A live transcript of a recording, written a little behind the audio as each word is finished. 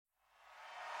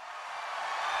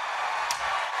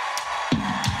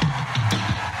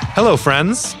Hello,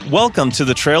 friends. Welcome to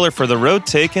the trailer for The Road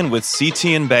Taken with CT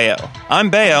and Bayo. I'm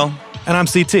Bayo. And I'm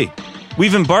CT.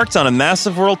 We've embarked on a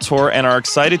massive world tour and are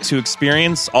excited to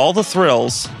experience all the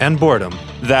thrills And boredom.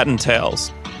 that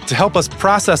entails. To help us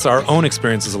process our own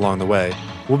experiences along the way,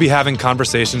 we'll be having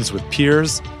conversations with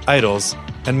peers, idols,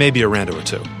 and maybe a rando or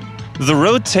two. The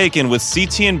Road Taken with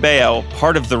CT and Bayo,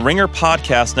 part of the Ringer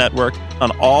Podcast Network on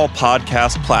all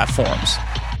podcast platforms.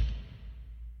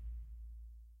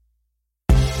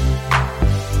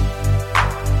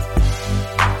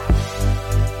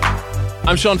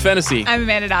 I'm Sean Fennessy. I'm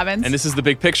Amanda Dobbins. And this is The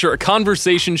Big Picture, a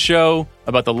conversation show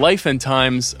about the life and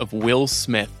times of Will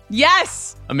Smith.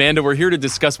 Yes! Amanda, we're here to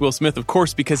discuss Will Smith, of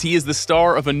course, because he is the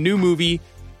star of a new movie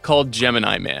called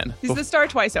Gemini Man. He's the star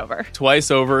twice over.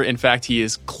 Twice over. In fact, he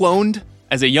is cloned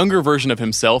as a younger version of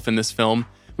himself in this film,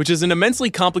 which is an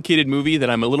immensely complicated movie that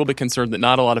I'm a little bit concerned that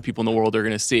not a lot of people in the world are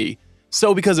going to see.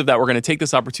 So because of that, we're going to take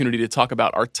this opportunity to talk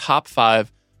about our top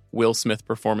 5 Will Smith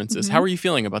performances. How are you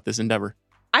feeling about this endeavor?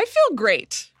 I feel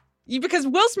great because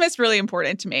Will Smith's really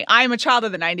important to me. I'm a child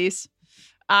of the 90s.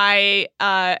 I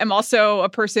am also a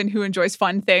person who enjoys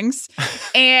fun things.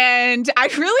 And I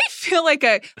really feel like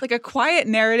a quiet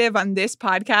narrative on this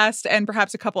podcast and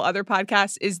perhaps a couple other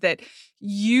podcasts is that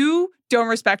you don't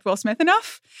respect Will Smith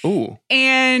enough. Ooh.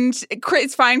 And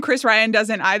it's fine. Chris Ryan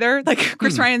doesn't either. Like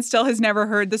Chris Ryan still has never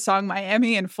heard the song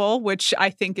Miami in full, which I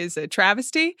think is a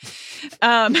travesty.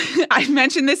 I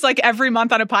mention this like every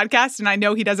month on a podcast, and I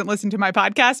know he doesn't listen to my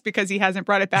podcast because he hasn't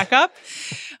brought it back up.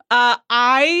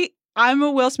 I'm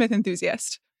a Will Smith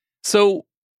enthusiast. So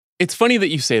it's funny that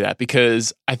you say that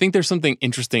because I think there's something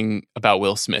interesting about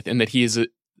Will Smith in that he is,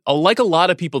 like a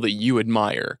lot of people that you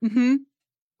admire,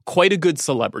 quite a good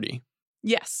celebrity.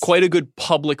 Yes. Quite a good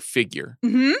public figure.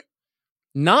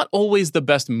 Not always the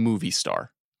best movie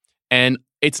star. And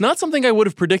it's not something I would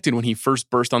have predicted when he first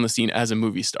burst on the scene as a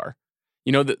movie star.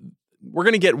 You know, we're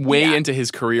going to get way into his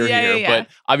career here, but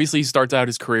obviously he starts out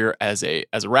his career as a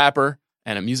rapper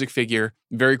and a music figure,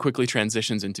 very quickly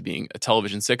transitions into being a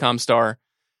television sitcom star,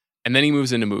 and then he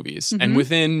moves into movies. And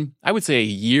within, I would say, a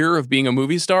year of being a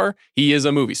movie star, he is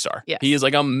a movie star. Yes. He is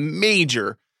like a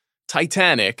major,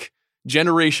 titanic,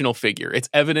 generational figure. It's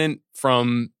evident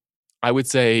from, I would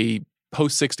say,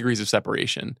 post 6 Degrees of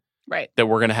Separation, right, that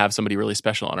we're going to have somebody really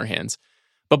special on our hands.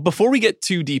 But before we get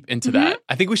too deep into that,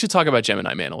 I think we should talk about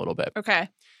Gemini Man a little bit. Okay.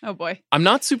 Oh, boy. I'm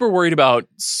not super worried about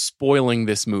spoiling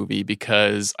this movie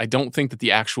because I don't think that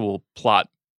the actual plot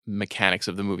mechanics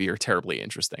of the movie are terribly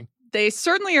interesting. They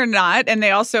certainly are not. And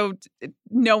they also,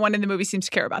 no one in the movie seems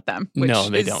to care about them. No,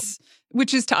 they don't.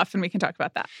 Which is tough, and we can talk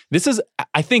about that. This is,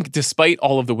 I think, despite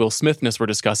all of the Will Smithness we're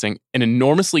discussing, an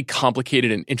enormously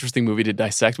complicated and interesting movie to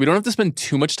dissect. We don't have to spend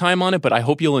too much time on it, but I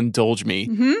hope you'll indulge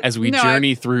me as we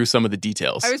journey through some of the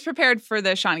details. I was prepared for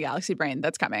the Sean Galaxy Brain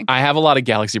that's coming. I have a lot of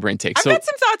Galaxy Brain takes. I've got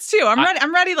some thoughts, too.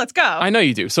 I'm ready. Let's go. I know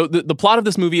you do. So the plot of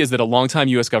this movie is that a longtime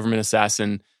U.S. government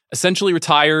assassin essentially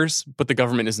retires, but the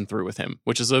government isn't through with him,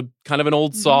 which is a kind of an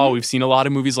old saw. We've seen a lot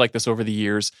of movies like this over the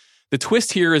years. The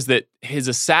twist here is that his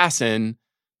assassin,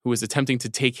 who is attempting to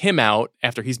take him out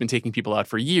after he's been taking people out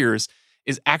for years,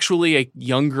 is actually a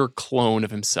younger clone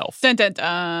of himself. Dun, dun,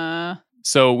 dun.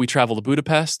 So we travel to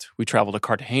Budapest, we travel to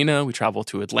Cartagena, we travel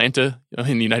to Atlanta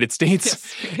in the United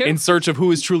States in search of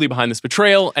who is truly behind this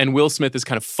betrayal, and Will Smith is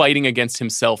kind of fighting against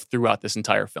himself throughout this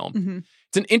entire film.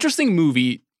 It's an interesting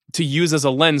movie to use as a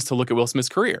lens to look at Will Smith's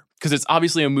career, because it's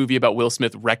obviously a movie about Will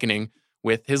Smith reckoning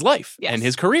with his life and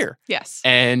his career. Yes.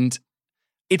 And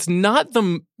it's not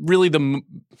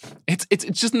it's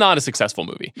just not a successful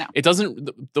movie. No. It doesn't,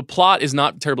 the plot is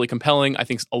not terribly compelling. I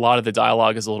think a lot of the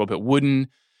dialogue is a little bit wooden.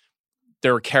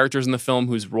 There are characters in the film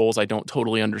whose roles I don't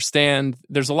totally understand.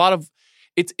 There's a lot of,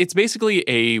 it's basically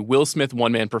a Will Smith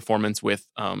one-man performance with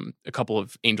a couple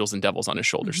of angels and devils on his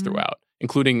shoulders throughout,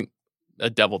 including a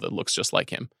devil that looks just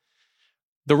like him.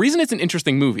 The reason it's an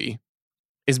interesting movie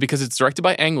is because it's directed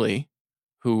by Ang Lee,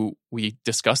 who we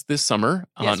discussed this summer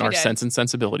on our Sense and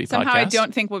Sensibility podcast. Somehow I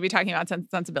don't think we'll be talking about Sense and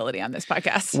Sensibility on this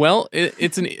podcast. Well,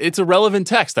 it's a relevant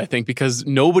text, I think, because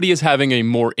nobody is having a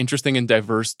more interesting and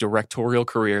diverse directorial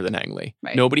career than Ang Lee.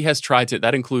 Right. Nobody has tried to,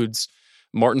 that includes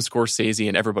Martin Scorsese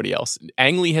and everybody else.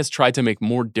 Ang Lee has tried to make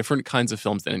more different kinds of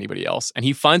films than anybody else. And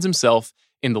he finds himself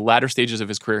in the latter stages of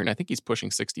his career, and I think he's pushing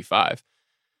 65,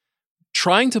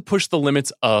 trying to push the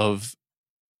limits of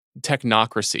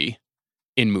technocracy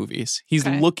in movies. He's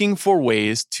looking for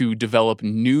ways to develop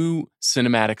new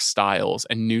cinematic styles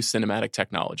and new cinematic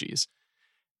technologies.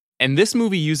 And this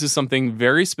movie uses something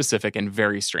very specific and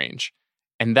very strange.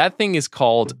 And that thing is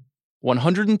called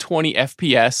 120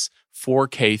 FPS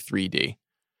 4K 3D.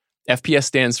 FPS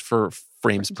stands for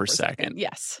frames per second.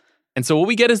 Yes. And so what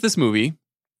we get is this movie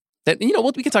that,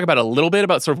 we can talk about a little bit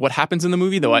about sort of what happens in the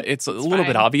movie, though it's a little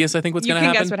bit obvious, I think, what's going to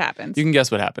happen. You can guess what happens. You can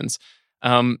guess what happens.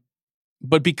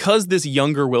 But because this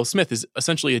younger Will Smith is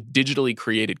essentially a digitally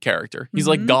created character, he's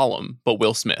like Gollum, but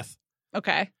Will Smith.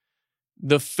 Okay.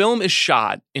 The film is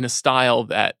shot in a style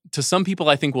that, to some people,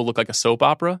 I think will look like a soap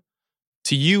opera.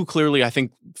 To you, clearly, I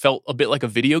think felt a bit like a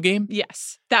video game.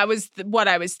 Yes, that was what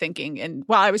I was thinking, and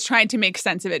while I was trying to make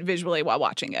sense of it visually while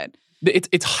watching it.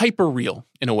 It's hyper real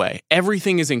in a way.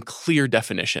 Everything is in clear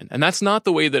definition. And that's not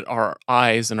the way that our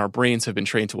eyes and our brains have been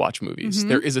trained to watch movies. Mm-hmm.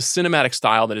 There is a cinematic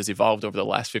style that has evolved over the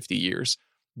last 50 years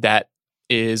that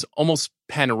is almost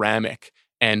panoramic,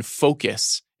 and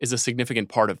focus is a significant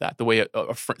part of that. The way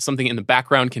something in the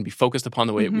background can be focused upon,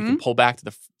 the way we can pull back to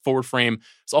the forward frame.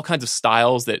 There's all kinds of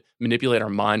styles that manipulate our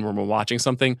mind when we're watching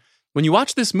something. When you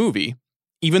watch this movie,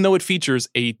 even though it features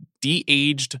a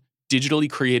de-aged, digitally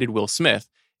created Will Smith,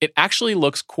 it actually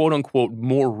looks, quote unquote,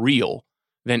 more real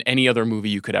than any other movie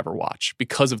you could ever watch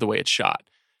because of the way it's shot.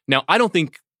 Now, I don't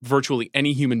think virtually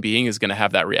any human being is going to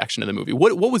have that reaction to the movie.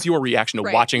 What was your reaction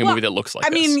to watching a movie that looks like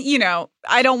this? I mean,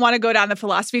 I don't want to go down the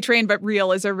philosophy train, but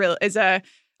real is a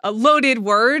loaded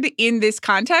word in this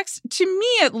context. To me,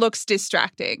 it looks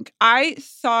distracting. I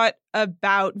thought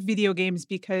about video games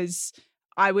because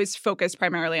I was focused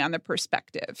primarily on the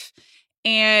perspective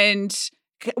and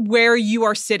where you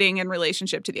are sitting in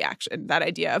relationship to the action, that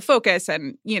idea of focus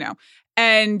and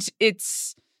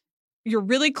you're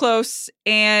really close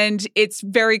and it's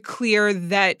very clear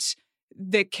that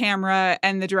the camera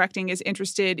and the directing is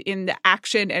interested in the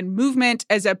action and movement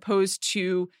as opposed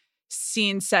to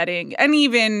scene setting and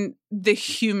even the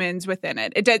humans within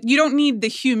it. You don't need the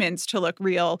humans to look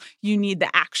real. You need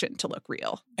the action to look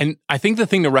real. And I think the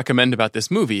thing to recommend about this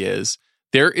movie is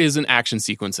there is an action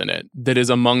sequence in it that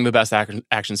is among the best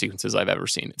action sequences I've ever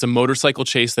seen. It's a motorcycle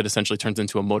chase that essentially turns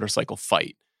into a motorcycle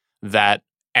fight that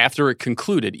after it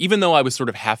concluded, even though I was sort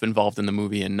of half involved in the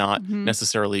movie and not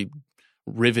necessarily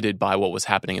riveted by what was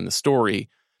happening in the story,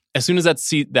 as soon as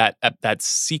that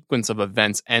sequence of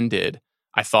events ended,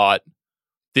 I thought,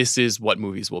 this is what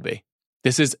movies will be.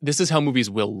 This is how movies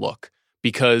will look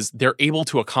because they're able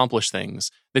to accomplish things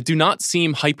that do not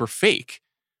seem hyper fake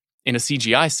in a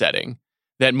CGI setting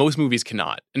that most movies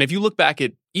cannot. And if you look back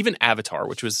at even Avatar,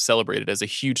 which was celebrated as a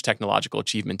huge technological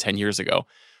achievement 10 years ago,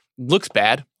 looks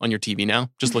bad on your TV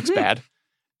now, just looks bad.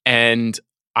 And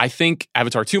I think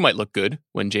Avatar 2 might look good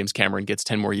when James Cameron gets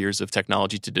 10 more years of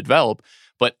technology to develop.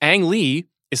 But Ang Lee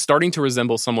is starting to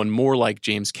resemble someone more like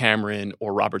James Cameron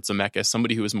or Robert Zemeckis,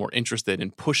 somebody who is more interested in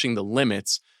pushing the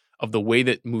limits of the way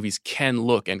that movies can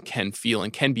look and can feel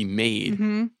and can be made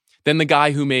than the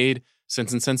guy who made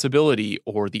Sense and Sensibility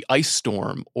or The Ice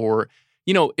Storm or,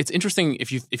 it's interesting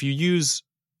if you use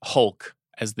Hulk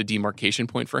as the demarcation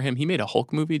point for him. He made a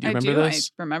Hulk movie. Do you remember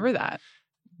this? I remember that.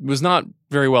 It was not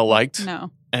very well liked.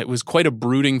 No. It was quite a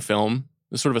brooding film.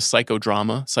 It was sort of a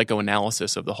psychodrama,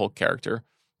 psychoanalysis of the Hulk character.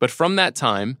 But from that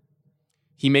time,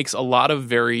 he makes a lot of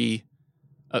very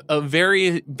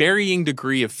varying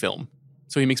degree of film.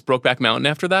 So he makes Brokeback Mountain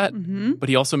after that, but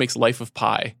he also makes Life of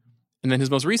Pi. And then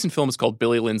his most recent film is called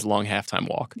Billy Lynn's Long Halftime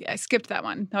Walk. Yeah, I skipped that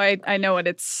one. I know what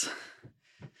it's...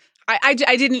 I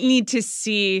didn't need to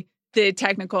see the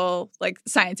technical,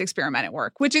 science experiment at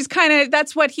work, which is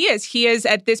that's what he is. He is,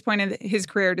 at this point in his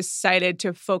career, decided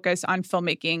to focus on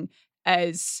filmmaking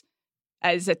as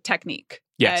a technique.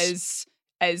 Yes.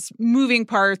 As moving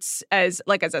parts, as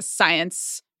a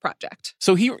science project.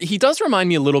 So he does remind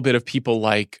me a little bit of people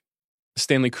like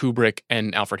Stanley Kubrick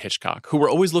and Alfred Hitchcock, who were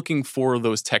always looking for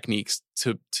those techniques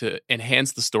to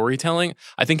enhance the storytelling.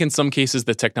 I think in some cases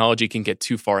the technology can get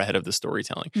too far ahead of the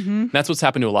storytelling. That's what's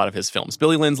happened to a lot of his films.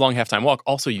 Billy Lynn's Long Halftime Walk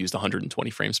also used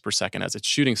 120 frames per second as its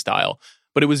shooting style,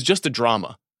 but it was just a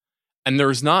drama. And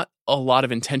there's not a lot of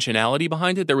intentionality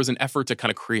behind it. There was an effort to kind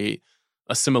of create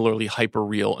a similarly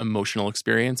hyper-real emotional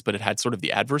experience, but it had sort of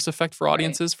the adverse effect for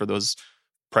audiences, for those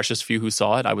precious few who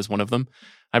saw it. I was one of them.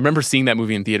 I remember seeing that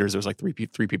movie in theaters. There was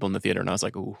three people in the theater, and I was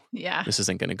like, ooh, this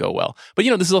isn't going to go well. But,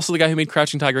 this is also the guy who made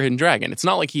Crouching Tiger, Hidden Dragon. It's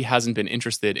not like he hasn't been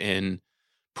interested in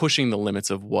pushing the limits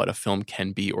of what a film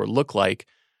can be or look like.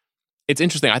 It's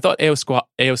interesting. I thought A.O.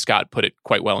 Scott put it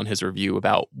quite well in his review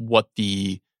about what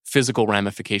the physical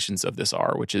ramifications of this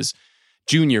are, which is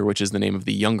Junior, which is the name of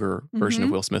the younger version of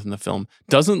Will Smith in the film,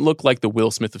 doesn't look like the Will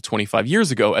Smith of 25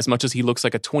 years ago as much as he looks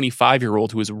like a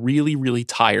 25-year-old who is really, really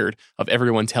tired of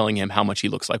everyone telling him how much he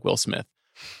looks like Will Smith.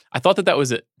 I thought that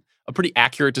was a pretty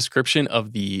accurate description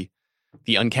of the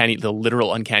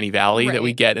literal uncanny valley that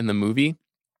we get in the movie.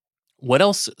 What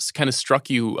else kind of struck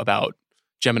you about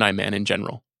Gemini Man in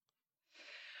general?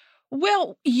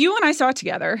 Well, you and I saw it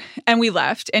together and we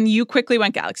left and you quickly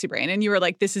went galaxy brain and you were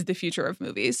like, this is the future of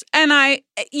movies. And I,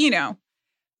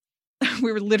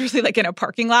 we were literally like in a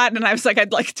parking lot and I was like,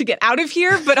 I'd like to get out of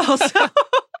here, but also I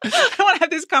don't want to have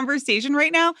this conversation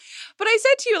right now. But I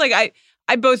said to you, like,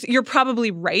 I both, you're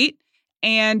probably right.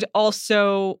 And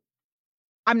also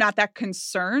I'm not that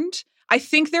concerned. I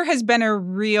think there has been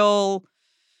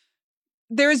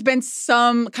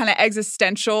some kind of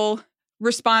existential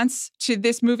response to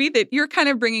this movie that you're kind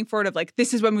of bringing forward of like,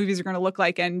 this is what movies are going to look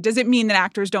like. And does it mean that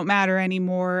actors don't matter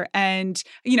anymore? And,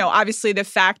 obviously the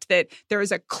fact that there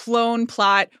is a clone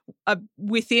plot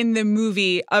within the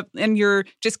movie and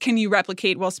can you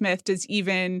replicate Will Smith? Does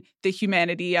even the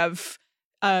humanity of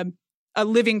a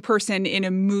living person in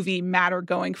a movie matter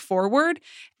going forward?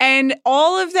 And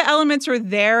all of the elements are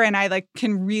there. And I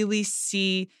can really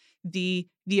see the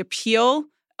appeal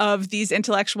of these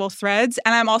intellectual threads.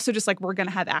 And I'm also just like, we're going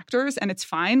to have actors and it's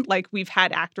fine. Like we've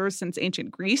had actors since ancient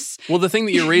Greece. Well, the thing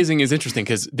that you're raising is interesting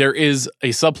because there is a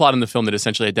subplot in the film that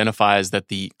essentially identifies that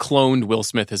the cloned Will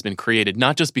Smith has been created,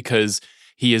 not just because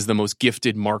he is the most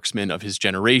gifted marksman of his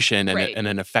generation and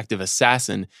an effective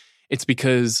assassin. It's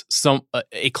because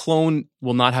a clone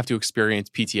will not have to experience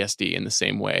PTSD in the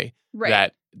same way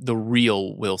that the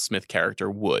real Will Smith character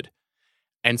would.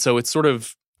 And so it's sort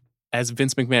of, as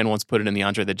Vince McMahon once put it in the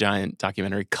Andre the Giant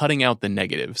documentary, cutting out the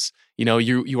negatives.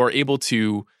 You are able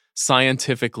to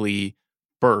scientifically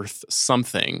birth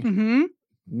something,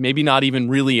 maybe not even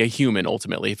really a human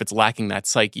ultimately, if it's lacking that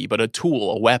psyche, but a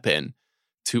tool, a weapon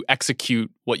to execute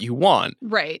what you want.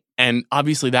 Right. And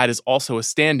obviously that is also a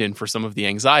stand-in for some of the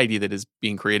anxiety that is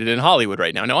being created in Hollywood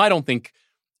right now. Now, I don't think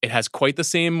it has quite the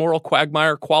same moral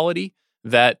quagmire quality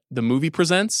that the movie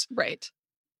presents. Right.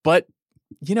 But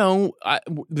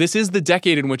this is the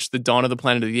decade in which the Dawn of the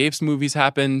Planet of the Apes movies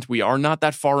happened. We are not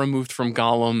that far removed from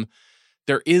Gollum.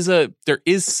 There is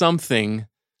something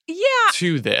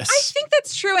to this. I think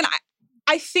that's true. And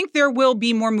I think there will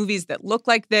be more movies that look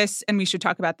like this. And we should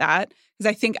talk about that.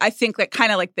 Because I think that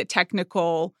kind of like the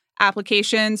technical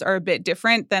applications are a bit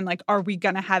different than like, are we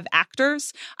going to have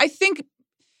actors? I think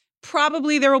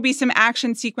probably there will be some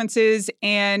action sequences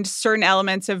and certain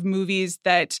elements of movies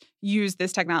that use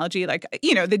this technology. Like,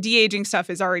 the de-aging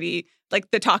stuff is already like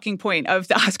the talking point of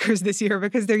the Oscars this year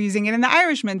because they're using it in The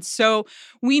Irishman. So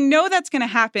we know that's going to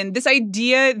happen. This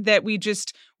idea that we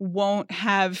just won't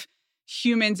have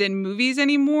humans in movies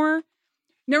anymore.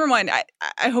 Number one,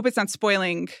 I hope it's not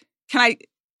spoiling.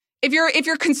 If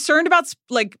you're concerned about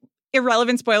like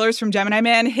irrelevant spoilers from Gemini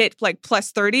Man, hit like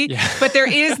plus 30. Yeah. But there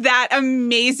is that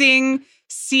amazing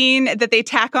scene that they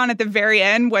tack on at the very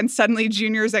end when suddenly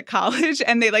Junior's at college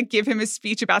and they like give him a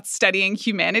speech about studying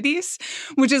humanities,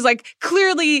 which is like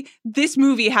clearly this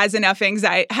movie has enough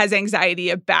anxiety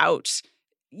about,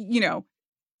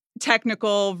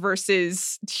 technical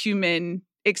versus human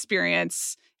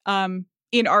experience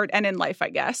in art and in life, I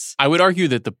guess. I would argue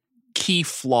that the key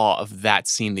flaw of that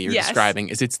scene that you're describing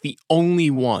is it's the only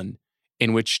one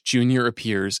in which Junior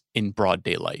appears in broad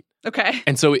daylight. Okay.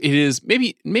 And so it is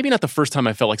maybe not the first time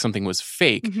I felt like something was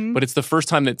fake, but it's the first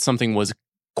time that something was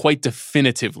quite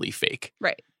definitively fake.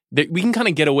 Right. We can kind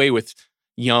of get away with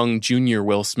young Junior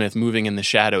Will Smith moving in the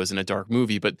shadows in a dark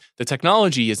movie, but the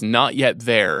technology is not yet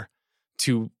there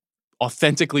to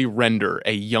authentically render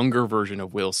a younger version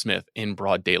of Will Smith in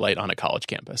broad daylight on a college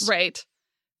campus. Right.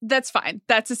 That's fine.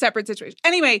 That's a separate situation.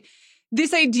 Anyway,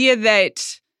 this idea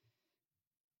that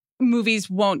movies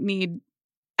won't need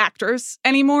actors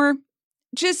anymore,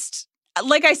 just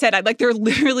like I said,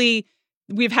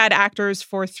 we've had actors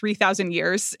for 3,000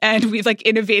 years and we've like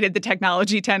innovated the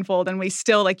technology tenfold and we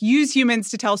still like use humans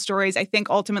to tell stories. I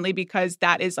think ultimately because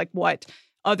that is like what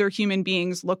other human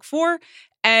beings look for.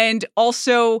 And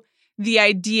also the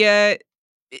idea,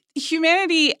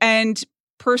 humanity and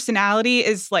personality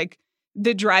is like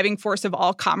the driving force of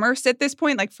all commerce at this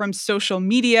point, like from social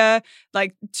media,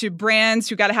 like to brands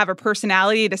who got to have a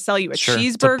personality to sell you a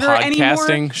cheeseburger anymore.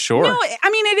 Podcasting, sure. No, I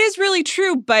mean, it is really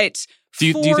true, but do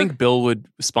you think Bill would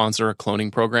sponsor a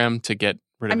cloning program to get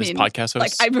rid of his podcast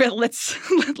hosts?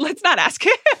 Let's not ask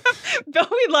him. Bill,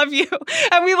 we love you.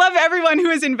 And we love everyone who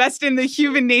is invested in the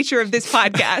human nature of this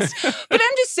podcast. But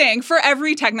I'm just saying, for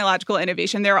every technological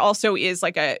innovation, there also is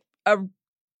like a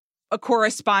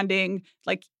corresponding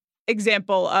like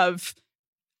example of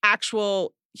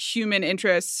actual human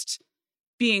interest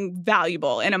being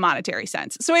valuable in a monetary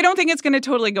sense. So I don't think it's going to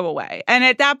totally go away. And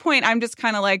at that point, I'm just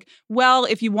kind of like, well,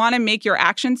 if you want to make your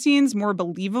action scenes more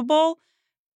believable,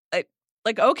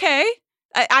 like okay,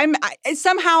 I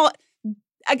somehow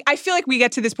I feel like we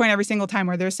get to this point every single time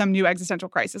where there's some new existential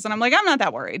crisis. And I'm like, I'm not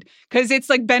that worried because it's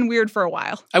like been weird for a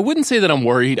while. I wouldn't say that I'm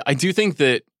worried. I do think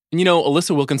that,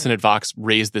 Alyssa Wilkinson at Vox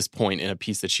raised this point in a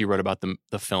piece that she wrote about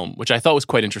the film, which I thought was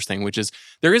quite interesting, which is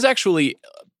there is actually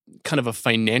kind of a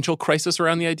financial crisis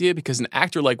around the idea because an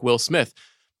actor like Will Smith,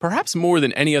 perhaps more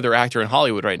than any other actor in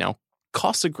Hollywood right now,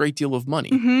 costs a great deal of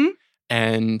money. Mm-hmm.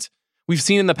 And we've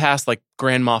seen in the past, like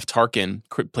Grand Moff Tarkin,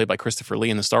 played by Christopher Lee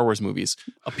in the Star Wars movies,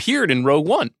 appeared in Rogue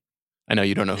One. I know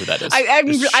you don't know who that is. At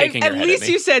least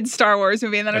you said Star Wars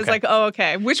movie, and then I was like, oh,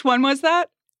 okay. Which one was that?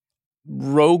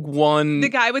 Rogue One. The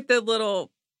guy with the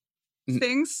little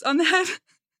things on the head?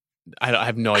 I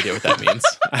have no idea what that means.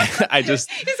 I just...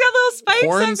 He's got little spikes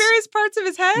on various parts of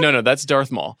his head? No, that's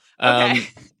Darth Maul. Okay.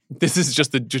 This is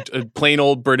just a plain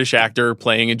old British actor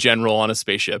playing a general on a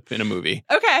spaceship in a movie.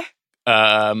 Okay.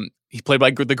 He played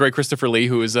by the great Christopher Lee,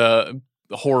 who is a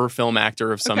horror film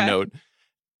actor of some note.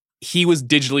 He was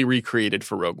digitally recreated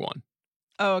for Rogue One.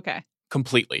 Oh, okay.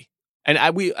 Completely. And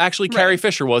Carrie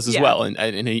Fisher was as well in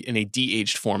a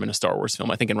de-aged form in a Star Wars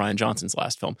film, I think in Rian Johnson's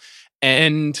last film.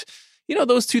 And,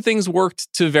 those two things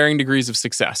worked to varying degrees of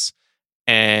success.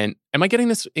 And am I getting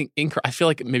this I feel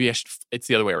like maybe it's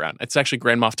the other way around. It's actually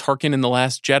Grand Moff Tarkin in The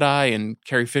Last Jedi and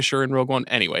Carrie Fisher in Rogue One.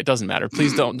 Anyway, it doesn't matter.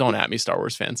 Please don't at me, Star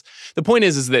Wars fans. The point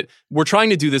is that we're trying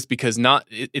to do this because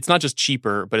it's not just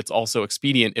cheaper, but it's also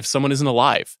expedient if someone isn't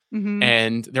alive. Mm-hmm.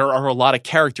 And there are a lot of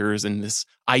characters in this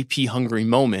IP-hungry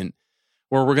moment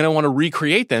where we're going to want to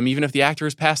recreate them even if the actor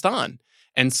has passed on.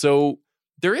 And so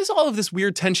there is all of this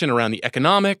weird tension around the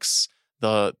economics,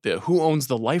 the who owns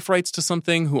the life rights to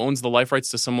something, who owns the life rights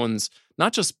to someone's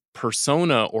not just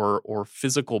persona or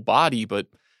physical body, but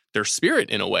their spirit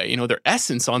in a way, their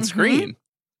essence on screen.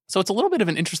 So it's a little bit of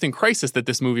an interesting crisis that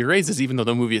this movie raises, even though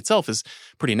the movie itself is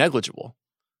pretty negligible.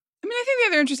 I mean, I think the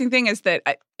other interesting thing is that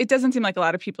it doesn't seem like a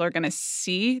lot of people are going to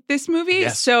see this movie.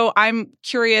 Yes. So I'm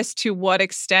curious to what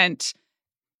extent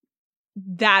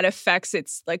that affects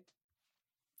its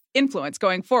influence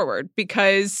going forward,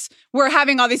 because we're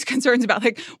having all these concerns about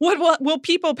what will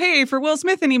people pay for Will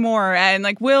Smith anymore, and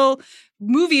will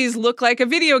movies look like a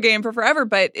video game for forever?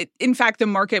 But in fact, the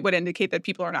market would indicate that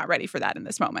people are not ready for that in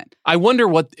this moment. I wonder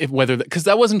whether because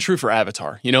that wasn't true for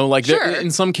Avatar. Sure.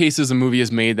 In some cases, a movie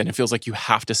is made, then it feels like you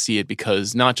have to see it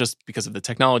because not just because of the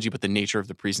technology, but the nature of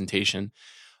the presentation.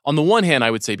 On the one hand,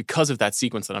 I would say because of that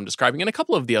sequence that I'm describing and a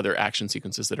couple of the other action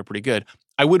sequences that are pretty good,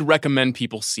 I would recommend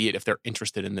people see it if they're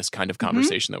interested in this kind of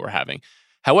conversation that we're having.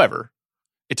 However,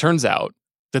 it turns out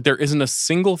that there isn't a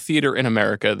single theater in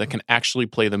America that can actually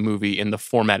play the movie in the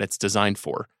format it's designed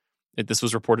for. This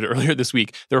was reported earlier this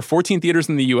week. There are 14 theaters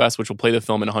in the US which will play the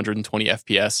film in 120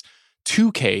 FPS,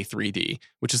 2K 3D,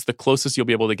 which is the closest you'll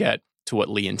be able to get to what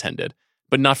Lee intended,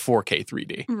 but not 4K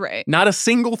 3D. Right. Not a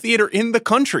single theater in the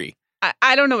country.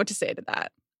 I don't know what to say to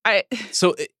that.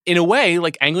 So in a way,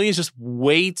 Ang Lee is just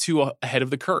way too ahead of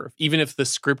the curve, even if the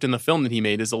script and the film that he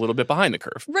made is a little bit behind the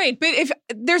curve. Right. But if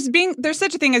there's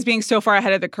such a thing as being so far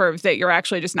ahead of the curve that you're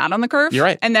actually just not on the curve. You're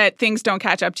right. And that things don't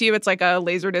catch up to you. It's like a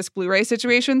Laserdisc Blu-ray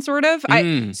situation, sort of.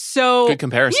 Good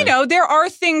comparison. There are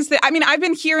things that, I've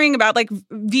been hearing about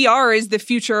VR is the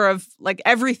future of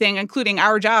everything, including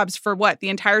our jobs for the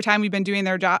entire time we've been doing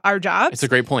our jobs. It's a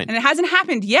great point. And it hasn't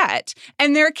happened yet.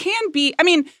 And there can be,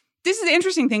 this is the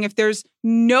interesting thing. If there's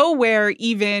nowhere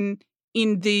even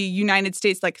in the United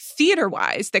States,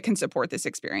 theater-wise, that can support this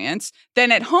experience,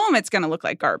 then at home it's going to look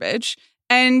like garbage.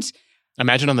 And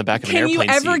imagine on the back of an airplane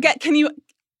seat.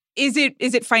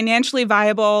 Is it financially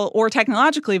viable or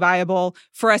technologically viable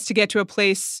for us to get to a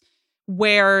place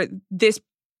where this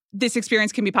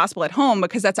experience can be possible at home?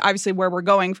 Because that's obviously where we're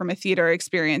going from a theater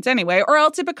experience anyway. Or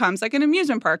else it becomes like an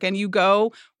amusement park and you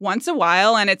go once a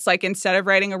while and it's instead of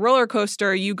riding a roller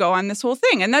coaster, you go on this whole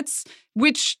thing. And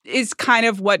which is kind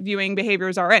of what viewing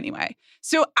behaviors are anyway.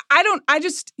 So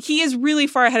he is really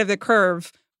far ahead of the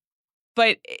curve,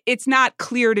 but it's not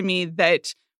clear to me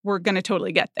that we're going to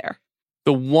totally get there.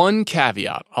 The one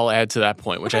caveat I'll add to that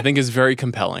point, which I think is very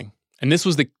compelling, and this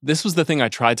was the thing I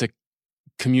tried to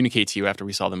communicate to you after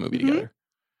we saw the movie together.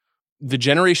 The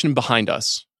generation behind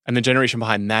us and the generation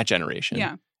behind that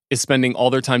generation is spending all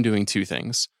their time doing two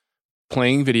things: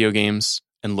 playing video games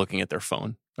and looking at their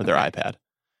phone or their iPad.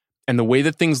 And the way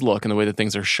that things look and the way that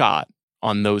things are shot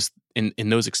on those in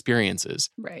those experiences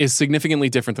is significantly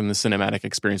different than the cinematic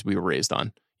experience we were raised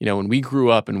on. When we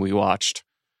grew up and we watched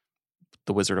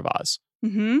The Wizard of Oz,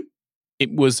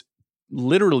 it was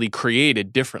literally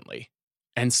created differently.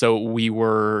 And so we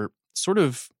were sort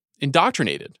of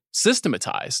indoctrinated,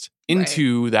 systematized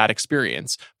into that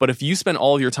experience. But if you spend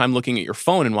all of your time looking at your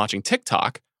phone and watching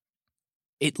TikTok,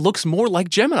 it looks more like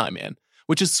Gemini Man.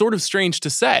 which is sort of strange to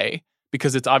say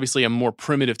because it's obviously a more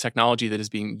primitive technology that is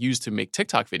being used to make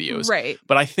TikTok videos. Right.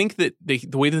 But I think that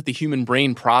the way that the human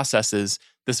brain processes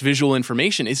this visual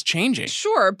information is changing.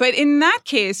 Sure. But in that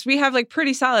case, we have like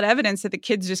pretty solid evidence that the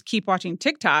kids just keep watching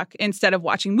TikTok instead of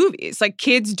watching movies. Like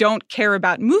kids don't care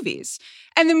about movies.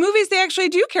 And the movies they actually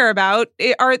do care about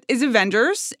is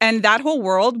Avengers and that whole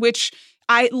world, which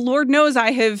Lord knows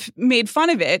I have made fun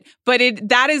of it, but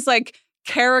that is like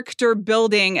character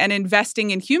building and investing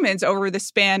in humans over the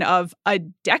span of a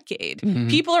decade. Mm-hmm.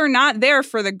 People are not there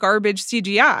for the garbage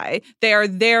CGI. They are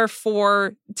there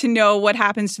to know what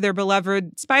happens to their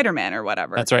beloved Spider-Man or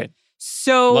whatever. That's right.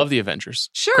 So love the Avengers.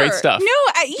 Sure. Great stuff.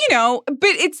 No, but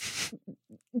it's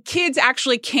kids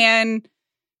actually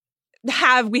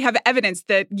we have evidence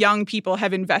that young people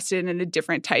have invested in a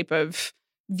different type of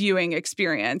viewing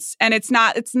experience. And it's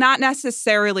not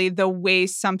necessarily the way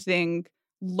something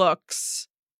looks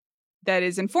that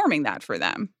is informing that for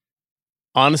them.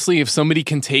 Honestly, if somebody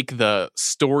can take the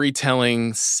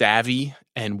storytelling savvy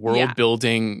and world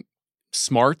building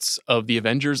smarts of the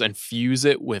Avengers and fuse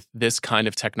it with this kind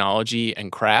of technology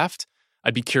and craft,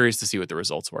 I'd be curious to see what the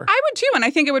results were. I would too, and I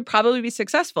think it would probably be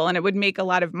successful and it would make a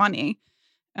lot of money.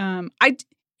 It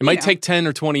might take 10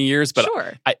 or 20 years, but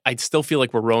sure. I still feel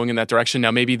like we're rowing in that direction. Now,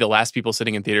 maybe the last people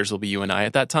sitting in theaters will be you and I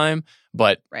at that time,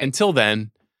 but until then,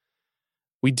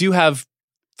 we do have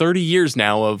 30 years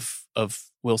now of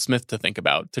Will Smith to think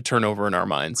about, to turn over in our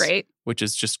minds. Great. Which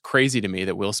is just crazy to me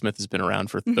that Will Smith has been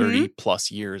around for 30 plus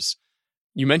years.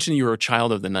 You mentioned you were a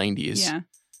child of the 90s. Yeah.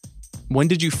 When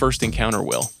did you first encounter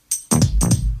Will?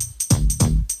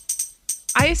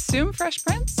 I assume Fresh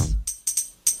Prince.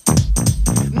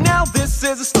 Now this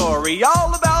is a story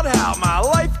all about how my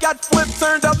life got flipped,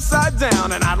 turned upside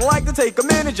down, and I'd like to take a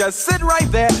minute, just sit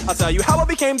right there. I'll tell you how I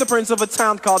became the prince of a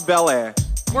town called Bel Air.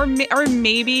 Or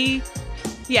maybe,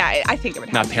 I think it would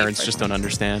have Not to be parents Fresh just Prince. don't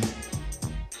understand.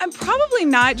 I'm probably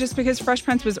not, just because Fresh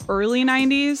Prince was early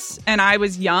 90s and I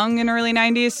was young in early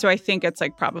 90s, so I think it's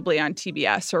like probably on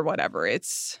TBS or whatever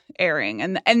it's airing,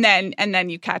 and then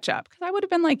you catch up, because I would have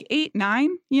been like 8,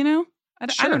 9,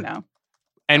 I don't know.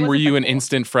 And were you an cool.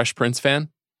 instant Fresh Prince fan?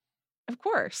 Of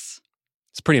course.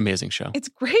 It's a pretty amazing show. It's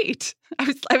great.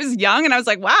 I was young and I was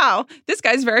like, wow, this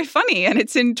guy's very funny, and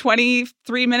it's in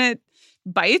 23-minute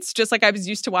bites, just like I was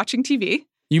used to watching TV.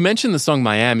 You mentioned the song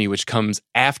Miami, which comes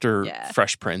after Yeah.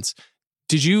 Fresh Prince.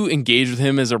 Did you engage with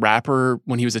him as a rapper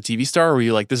when he was a TV star, or were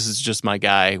you like, this is just my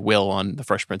guy, Will, on The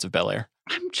Fresh Prince of Bel-Air?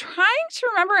 I'm trying to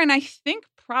remember, and I think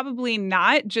probably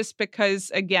not, just because,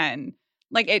 again,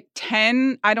 like at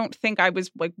 10, I don't think I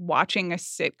was like watching a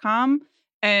sitcom,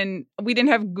 and we didn't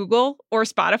have Google or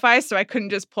Spotify, so I couldn't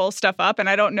just pull stuff up. And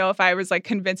I don't know if I was like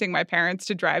convincing my parents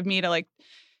to drive me to like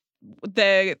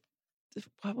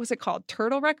what was it called?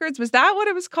 Turtle Records? Was that what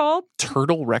it was called?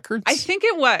 Turtle Records? I think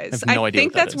it was. I have no idea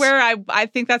think what that that's is. where I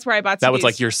think that's where I bought CDs. That was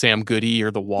like your Sam Goody or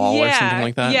The Wall or something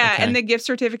like that? Yeah, Okay. and the gift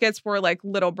certificates were like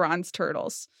little bronze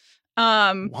turtles.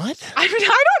 What? I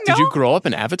don't know. Did you grow up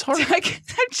in Avatar? Like,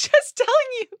 I'm just telling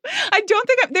you. I don't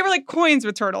think they were like coins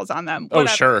with turtles on them. Oh,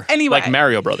 Whatever. sure. Anyway. Like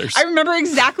Mario Brothers. I remember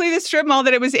exactly the strip mall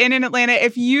that it was in Atlanta.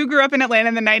 If you grew up in Atlanta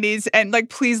in the 90s, and like,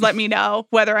 please let me know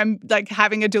whether I'm like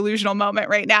having a delusional moment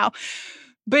right now.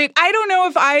 But I don't know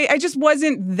if I just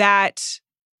wasn't that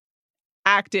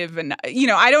active. And,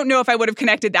 I don't know if I would have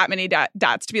connected that many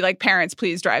dots to be like, parents,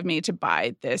 please drive me to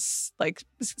buy this like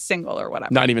single or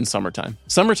whatever. Not even Summertime.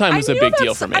 Summertime was a big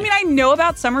deal for me. I mean, I know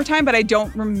about Summertime, but I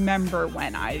don't remember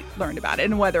when I learned about it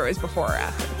and whether it was before or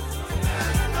after.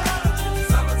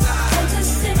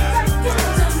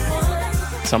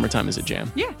 Summertime is a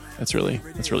jam. Yeah. That's really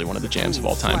one of the jams of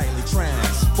all time.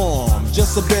 Transform,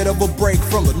 just a bit of a break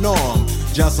from the norm.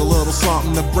 Just a little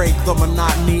something to break the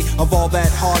monotony of all that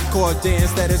hardcore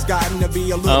dance that has gotten to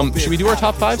be a little bit. Should we do our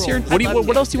top fives here? What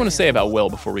love else do you want to say about Will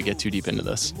before we get too deep into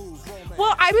this?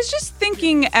 Well, I was just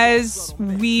thinking as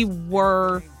we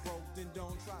were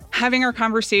having our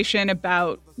conversation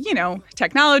about,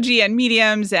 technology and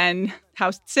mediums and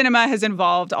how cinema has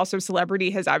evolved. Also, celebrity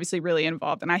has obviously really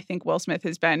evolved. And I think Will Smith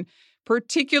has been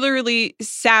particularly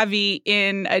savvy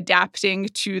in adapting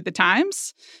to the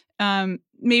times.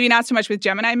 Maybe not so much with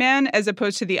Gemini Man as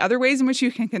opposed to the other ways in which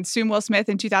you can consume Will Smith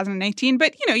in 2018.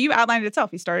 But, you outlined it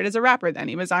itself. He started as a rapper. Then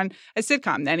he was on a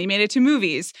sitcom. Then he made it to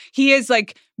movies. He has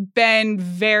been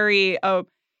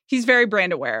he's very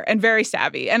brand aware and very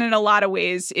savvy. And in a lot of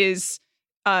ways is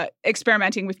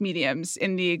experimenting with mediums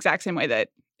in the exact same way that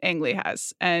Ang Lee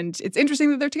has. And it's interesting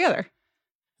that they're together.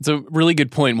 It's a really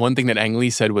good point. One thing that Ang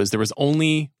Lee said was there was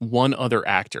only one other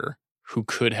actor who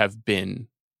could have been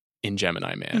in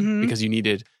Gemini Man because you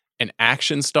needed an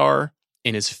action star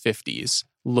in his 50s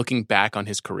looking back on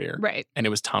his career. Right. And it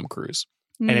was Tom Cruise.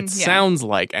 And it sounds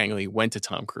like Ang Lee went to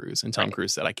Tom Cruise, and Tom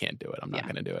Cruise said, I can't do it. I'm not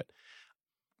going to do it.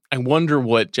 I wonder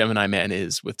what Gemini Man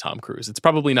is with Tom Cruise. It's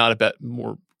probably not a bit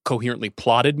more coherently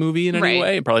plotted movie in any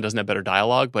way. It probably doesn't have better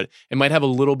dialogue, but it might have a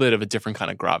little bit of a different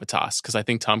kind of gravitas, because I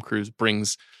think Tom Cruise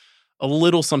brings a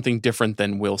little something different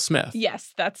than Will Smith.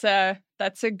 Yes, that's a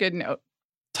good note.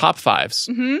 Top fives.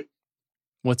 Mm-hmm.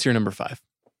 What's your number 5?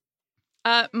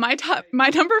 My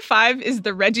number 5 is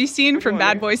the Reggie scene from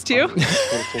Bad Boys 2.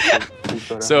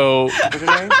 So,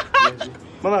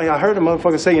 Well, I heard a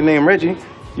motherfucker say your name Reggie.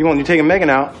 You taking Megan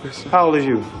out? How old is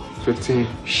you? 15.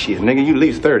 Shit, nigga, you at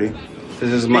least 30.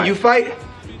 This is my. You fight?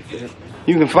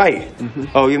 You can fight.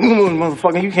 Oh, you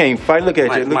motherfucker, you can't fight. Look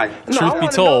at you. Look. truth be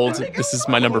told, this is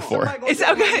my number 4. Is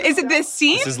it this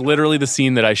scene? This is literally the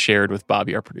scene that I shared with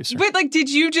Bobby, our producer. But like, did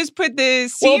you just put the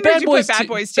scene, or did you put Bad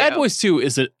Boys 2? Bad Boys 2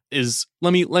 is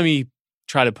let me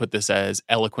try to put this as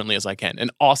eloquently as I can.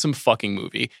 An awesome fucking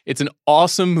movie. It's an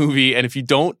awesome movie, and if you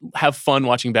don't have fun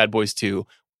watching Bad Boys 2,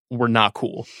 we're not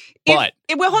cool. But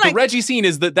the Reggie scene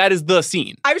that is the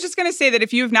scene. I was just going to say that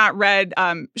if you have not read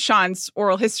Sean's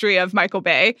oral history of Michael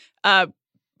Bay,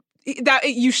 that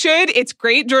you should. It's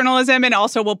great journalism, and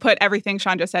also will put everything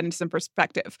Sean just said into some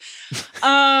perspective.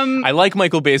 I like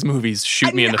Michael Bay's movies.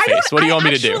 Shoot me in the face. What do you want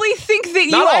me to do? I actually think that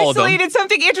Not you all of them. isolated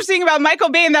something interesting about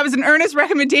Michael Bay, and that was an earnest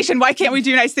recommendation. Why can't we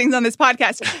do nice things on this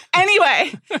podcast?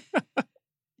 Anyway,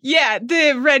 yeah,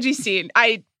 the Reggie scene.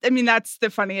 I mean, that's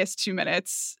the funniest 2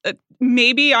 minutes,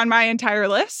 maybe on my entire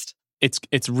list.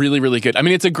 It's really, really good. I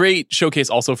mean, it's a great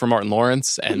showcase also for Martin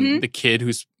Lawrence and the kid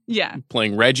who's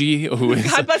playing Reggie. Who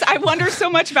is, God bless. I wonder so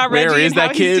much about Reggie. Where is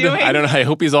that kid? I don't know. I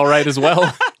hope he's all right as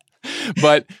well.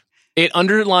 But it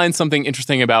underlines something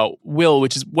interesting about Will,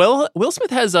 which is Will Smith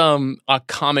has a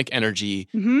comic energy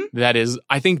that is,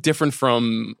 I think, different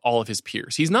from all of his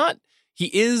peers. He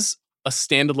is a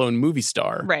standalone movie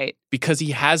star, right? Because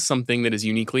he has something that is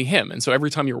uniquely him. And so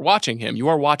every time you're watching him, you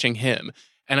are watching him.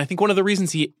 And I think one of the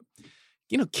reasons he,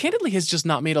 candidly has just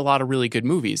not made a lot of really good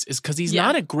movies is because he's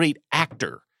not a great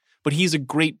actor, but he's a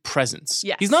great presence.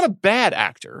 Yes. He's not a bad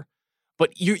actor,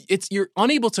 but you're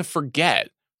unable to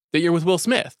forget that you're with Will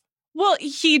Smith. Well,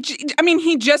 he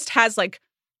just has like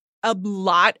a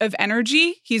lot of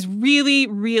energy. He's really,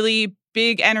 really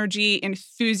big energy,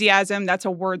 enthusiasm. That's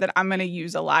a word that I'm going to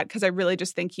use a lot because I really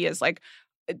just think he is like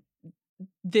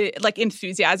the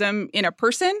enthusiasm in a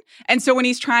person. And so when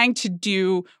he's trying to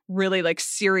do really like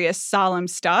serious, solemn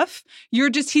stuff,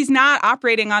 he's not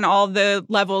operating on all the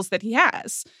levels that he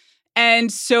has.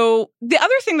 And so the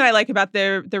other thing that I like about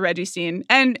the Reggie scene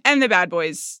and the Bad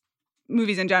Boys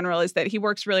movies in general is that he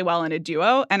works really well in a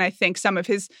duo. And I think some of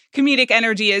his comedic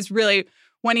energy is really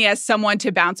when he has someone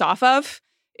to bounce off of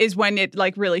is when it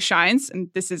like really shines. And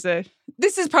this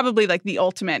is probably like the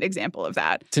ultimate example of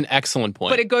that. It's an excellent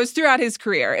point. But it goes throughout his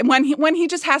career. And when he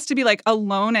just has to be like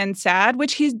alone and sad,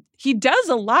 which he does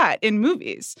a lot in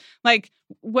movies. Like,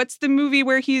 what's the movie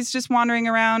where he's just wandering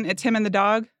around? It's him and the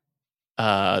dog.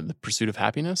 The Pursuit of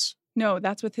Happiness? No,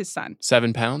 that's with his son.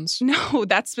 7 Pounds? No,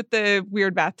 that's with the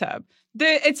weird bathtub.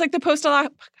 It's like the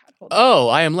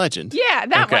I Am Legend. Yeah,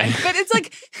 that one. But it's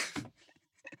like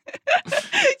you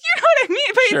know what I mean?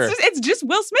 But sure. It's just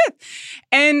Will Smith.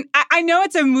 And I know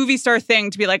it's a movie star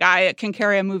thing to be like, I can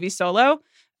carry a movie solo.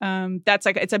 That's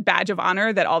like, it's a badge of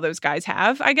honor that all those guys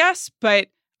have, I guess. But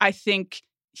I think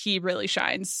he really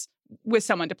shines with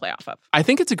someone to play off of. I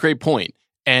think it's a great point.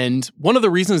 And one of the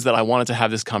reasons that I wanted to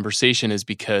have this conversation is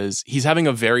because he's having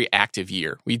a very active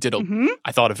year. We did,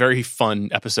 I thought, a very fun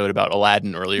episode about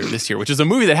Aladdin earlier this year, which is a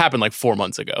movie that happened like 4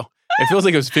 months ago. It feels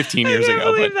like it was 15 years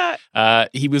ago. But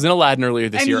he was in Aladdin earlier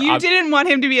this year. And you didn't want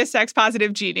him to be a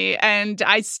sex-positive genie, and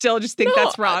I still just think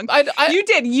that's wrong. You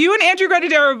did. You and Andrew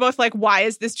Gradadero were both like, why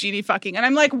is this genie fucking? And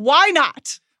I'm like, why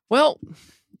not? Well,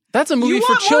 that's a movie you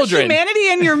for want children. More humanity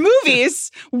in your movies.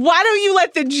 Why don't you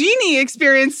let the genie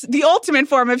experience the ultimate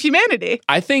form of humanity?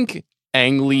 I think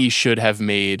Ang Lee should have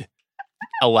made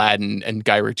Aladdin and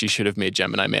Guy Ritchie should have made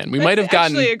Gemini Man. Might have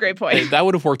gotten actually a great point. That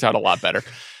would have worked out a lot better.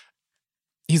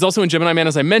 He's also in Gemini Man,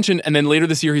 as I mentioned, and then later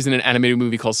this year he's in an animated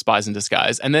movie called Spies in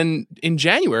Disguise. And then in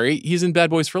January, he's in Bad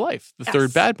Boys for Life, the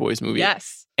third Bad Boys movie.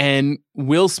 Yes. And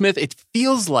Will Smith, it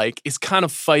feels like, is kind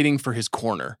of fighting for his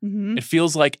corner. Mm-hmm. It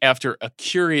feels like after a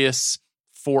curious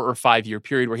 4 or 5 year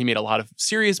period where he made a lot of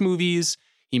serious movies,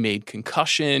 he made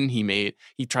Concussion, he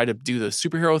tried to do the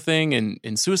superhero thing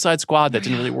in Suicide Squad that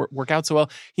didn't really work out so well.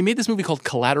 He made this movie called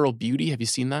Collateral Beauty. Have you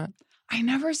seen that? I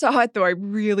never saw it, though. I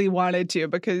really wanted to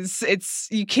because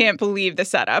you can't believe the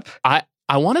setup. I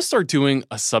I want to start doing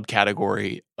a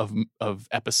subcategory of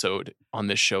episode on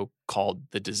this show called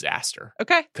The Disaster.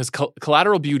 Okay. Because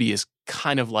Collateral Beauty is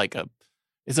kind of like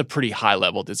it's a pretty high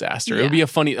level disaster. Yeah. It would be a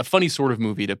funny sort of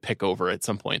movie to pick over at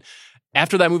some point.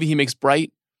 After that movie, he makes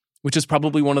Bright, which is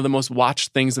probably one of the most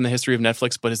watched things in the history of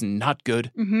Netflix, but is not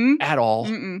good at all.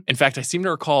 Mm-mm. In fact, I seem to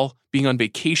recall being on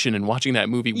vacation and watching that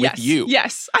movie with you.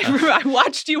 Yes, I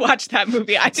watched you watch that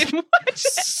movie. I didn't watch it.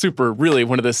 Super, really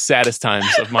one of the saddest times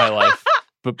of my life,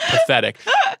 but pathetic.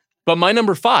 But my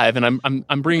number 5, and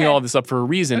I'm bringing all of this up for a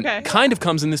reason, kind of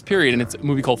comes in this period, and it's a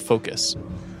movie called Focus.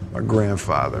 My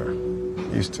grandfather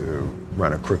used to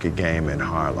run a crooked game in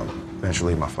Harlem.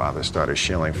 Eventually, my father started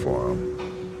shilling for him.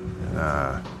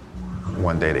 And,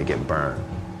 one day they get burned.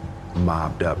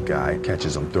 Mobbed up guy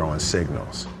catches them throwing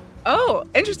signals. Oh,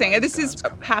 interesting. This is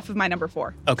half of my number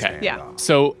 4. Okay. Yeah.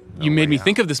 So you made me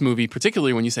think of this movie,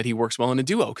 particularly when you said he works well in a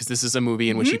duo, because this is a movie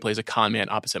in which he plays a con man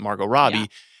opposite Margot Robbie. Yeah.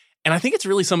 And I think it's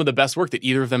really some of the best work that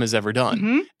either of them has ever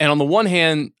done. And on the one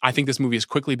hand, I think this movie is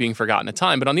quickly being forgotten at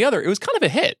time, but on the other, it was kind of a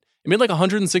hit. It made like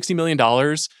 $160 million.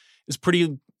 It was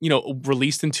pretty,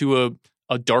 released into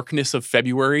a darkness of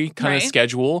February kind of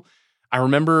schedule. I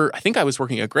remember, I think I was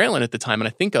working at Grantland at the time, and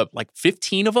I think like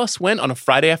 15 of us went on a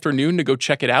Friday afternoon to go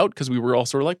check it out because we were all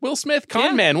sort of like, Will Smith,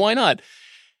 con man, why not?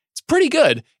 It's pretty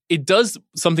good. It does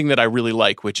something that I really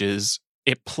like, which is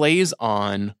it plays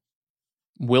on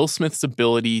Will Smith's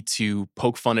ability to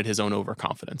poke fun at his own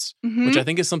overconfidence, which I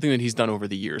think is something that he's done over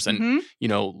the years. And,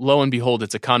 lo and behold,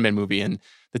 it's a con man movie and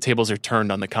the tables are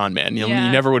turned on the con man. You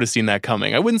never would have seen that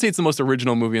coming. I wouldn't say it's the most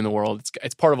original movie in the world.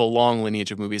 It's part of a long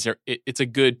lineage of movies. It's a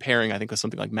good pairing, I think, with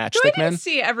something like Matchstick Men. I didn't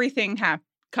see everything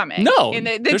coming. No, and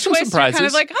the there's some twists surprises. are kind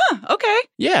of like, okay.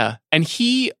 Yeah. And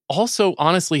he also,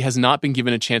 honestly, has not been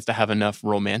given a chance to have enough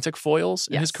romantic foils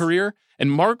in his career.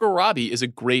 And Margot Robbie is a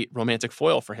great romantic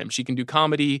foil for him. She can do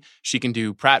comedy. She can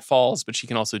do pratfalls, but she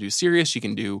can also do serious. She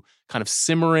can do kind of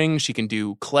simmering. She can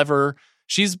do clever.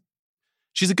 She's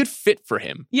a good fit for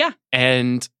him. Yeah.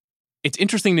 And it's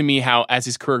interesting to me how, as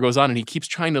his career goes on and he keeps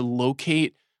trying to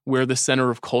locate where the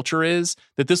center of culture is,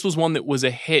 that this was one that was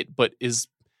a hit, but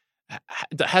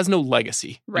has no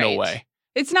legacy in a way.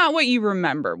 It's not what you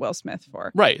remember Will Smith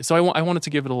for. Right. So I wanted to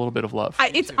give it a little bit of love.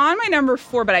 It's on my number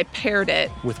 4, but I paired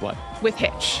it. With what? With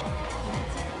Hitch.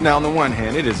 Now, on the one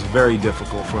hand, it is very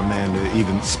difficult for a man to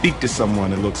even speak to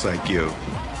someone that looks like you.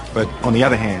 But on the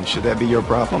other hand, should that be your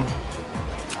problem?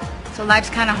 So life's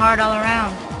kind of hard all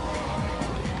around.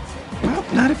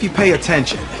 Well, not if you pay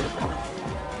attention.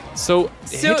 So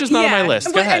Hitch is not on my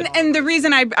list. Go ahead. And the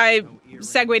reason I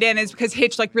segued in is because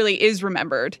Hitch really is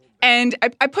remembered. And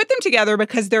I put them together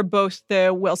because they're both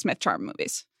the Will Smith charm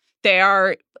movies. They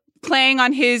are playing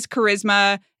on his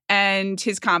charisma and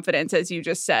his confidence, as you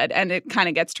just said, and it kind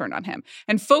of gets turned on him.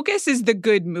 And Focus is the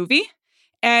good movie.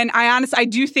 And I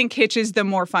do think Hitch is the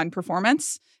more fun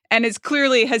performance. And it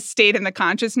clearly has stayed in the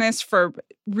consciousness for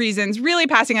reasons really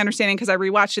passing understanding, because I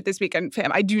rewatched it this week and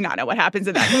fam, I do not know what happens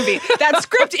in that movie. That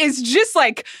script is just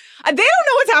like, they don't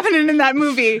know what's happening in that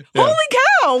movie. Yeah.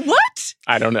 Holy cow, what?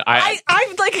 I don't know. I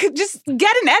like, just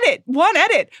get one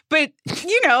edit. But,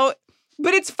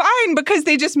 but it's fine because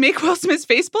they just make Will Smith's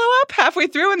face blow up halfway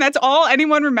through and that's all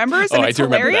anyone remembers. And it's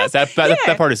hilarious. Remember that.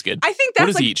 That part is good. I think that's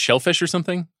what does he eat? Shellfish or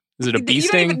something? Is it a bee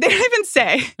sting? They don't even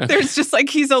say. Okay. There's just like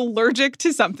he's allergic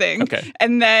to something. Okay.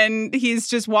 And then he's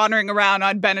just wandering around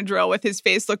on Benadryl with his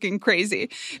face looking crazy.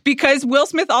 Because Will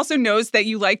Smith also knows that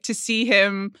you like to see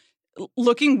him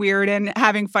looking weird and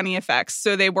having funny effects.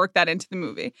 So they work that into the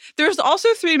movie. There's also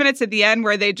 3 minutes at the end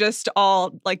where they just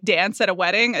all like dance at a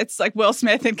wedding. It's like Will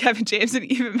Smith and Kevin James and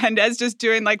Eva Mendes just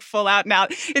doing like full out now.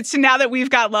 It's Now That We've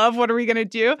Got Love, what are we going to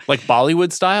do? Like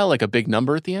Bollywood style, like a big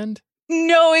number at the end?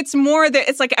 No, it's more that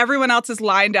it's like everyone else is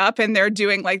lined up and they're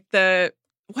doing like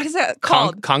what is that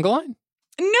called? Conga line?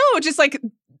 No, just like,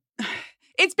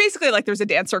 it's basically like there's a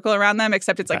dance circle around them,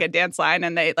 except it's like a dance line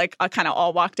and they like kind of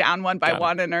all walk down one by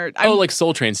one and are. Like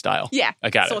Soul Train style. Yeah. I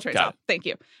got it. Soul Train style. Thank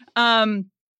you. And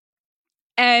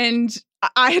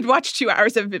I had watched 2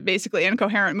 hours of it, basically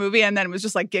incoherent movie, and then was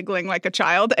just like giggling like a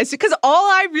child. It's because all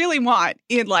I really want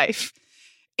in life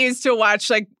is to watch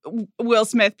like Will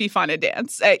Smith be fun and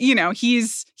dance.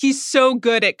 He's so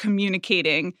good at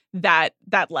communicating that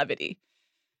levity.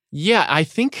 Yeah, I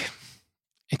think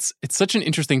it's such an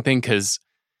interesting thing because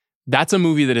that's a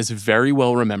movie that is very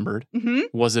well remembered,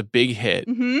 was a big hit,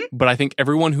 but I think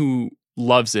everyone who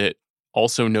loves it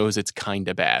also knows it's kind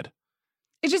of bad.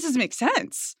 It just doesn't make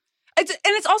sense.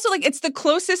 It's also like it's the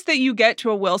closest that you get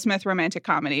to a Will Smith romantic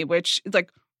comedy, which is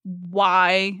like,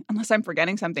 why, unless I'm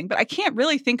forgetting something, but I can't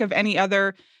really think of any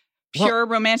other pure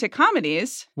romantic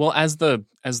comedies. Well, as the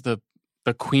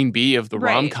the queen bee of the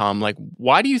Right. rom-com. Like,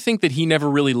 why do you think that he never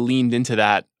really leaned into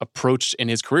that approach in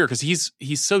his career? Because he's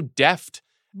so deft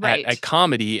Right. at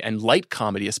comedy and light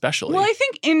comedy especially. Well, I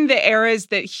think in the eras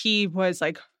that he was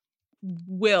like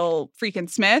Will freaking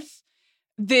Smith,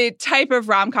 the type of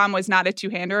rom-com was not a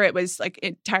two-hander. It was like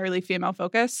entirely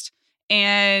female-focused.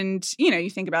 And, you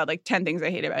think about like 10 Things I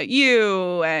Hate About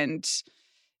You and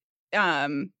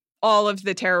all of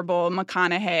the terrible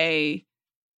McConaughey.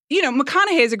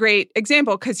 McConaughey is a great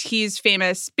example because he's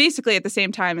famous basically at the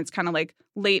same time. It's kind of like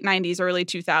late 90s, early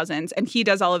 2000s. And he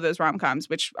does all of those rom-coms,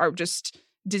 which are just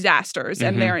disasters.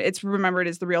 Mm-hmm. And it's remembered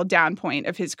as the real down point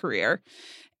of his career.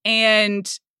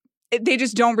 And they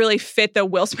just don't really fit the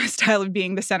Will Smith style of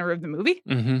being the center of the movie.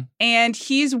 Mm-hmm. And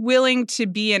he's willing to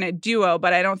be in a duo,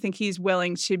 but I don't think he's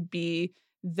willing to be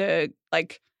the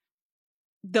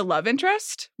love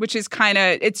interest, which is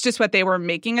it's just what they were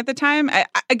making at the time.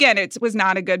 Again, it was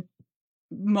not a good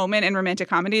moment in romantic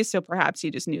comedies, so perhaps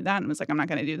he just knew that and was like, I'm not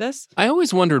going to do this. I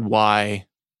always wondered why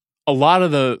a lot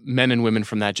of the men and women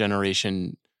from that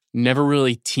generation never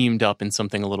really teamed up in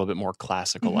something a little bit more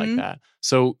classical like that.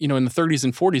 So, in the 30s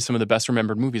and 40s, some of the best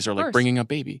remembered movies are like Bringing Up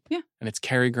Baby. Yeah. And it's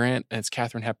Cary Grant and it's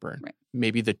Katharine Hepburn. Right.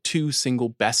 Maybe the two single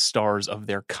best stars of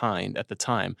their kind at the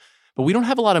time. But we don't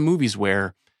have a lot of movies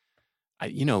where,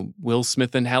 Will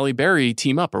Smith and Halle Berry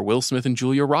team up, or Will Smith and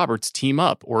Julia Roberts team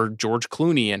up, or George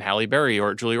Clooney and Halle Berry,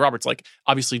 or Julia Roberts. Like,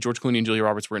 obviously, George Clooney and Julia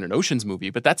Roberts were in an Ocean's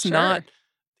movie, but that's not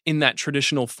in that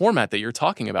traditional format that you're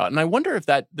talking about. And I wonder if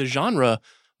the genre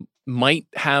might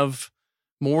have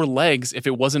more legs if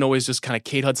it wasn't always just kind of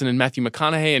Kate Hudson and Matthew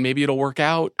McConaughey, and maybe it'll work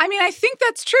out. I mean, I think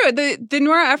that's true. The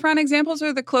Nora Ephron examples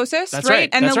are the closest, That's right.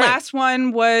 And That's the right. last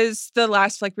one was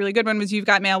really good one was You've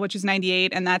Got Mail, which is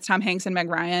 98, and that's Tom Hanks and Meg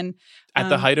Ryan. At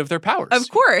the height of their powers. Of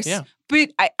course. Yeah.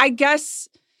 But I guess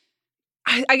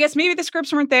maybe the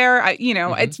scripts weren't there.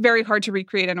 It's very hard to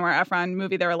recreate a Nora Ephron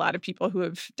movie. There are a lot of people who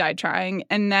have died trying.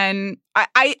 And then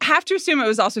I have to assume it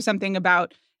was also something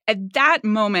about at that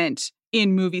moment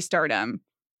in movie stardom,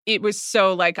 it was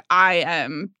so like, I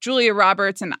am Julia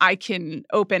Roberts and I can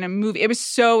open a movie. It was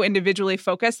so individually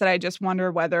focused that I just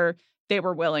wonder whether they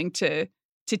were willing to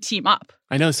team up.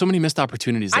 I know so many missed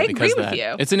opportunities. I because agree of with that.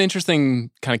 you. It's an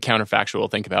interesting kind of counterfactual to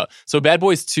think about. So Bad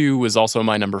Boys 2 was also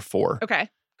my number 4. Okay,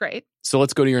 great. So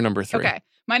let's go to your number 3. Okay.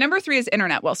 My number 3 is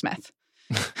Internet Will Smith.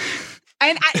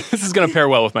 And this is going to pair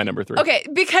well with my number 3. Okay,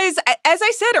 because as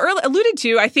I said earlier, alluded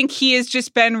to, I think he has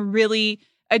just been really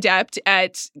adept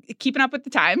at keeping up with the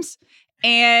times.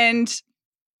 And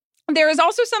there is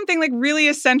also something like really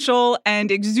essential and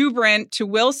exuberant to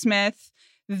Will Smith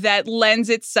that lends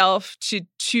itself to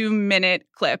 2-minute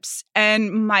clips.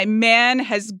 And my man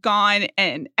has gone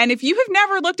in. And if you have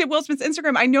never looked at Will Smith's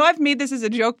Instagram, I know I've made this as a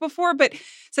joke before, but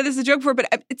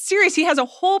it's serious. He has a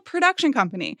whole production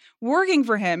company working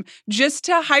for him just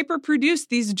to hyper produce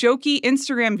these jokey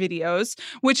Instagram videos,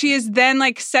 which he has then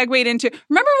like segued into.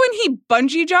 Remember when he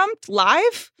bungee jumped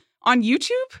live on YouTube?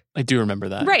 I do remember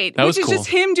that. Right. That which was is cool. just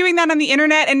him doing that on the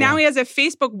internet. And now he has a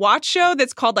Facebook watch show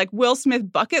that's called like Will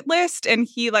Smith Bucket List. And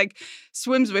he like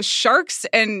swims with sharks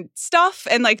and stuff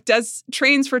and like does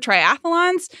trains for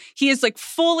triathlons. He has like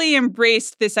fully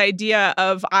embraced this idea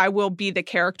of I will be the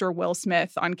character Will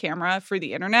Smith on camera for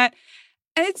the internet.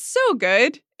 And it's so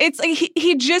good. It's like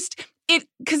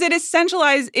because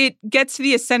it gets to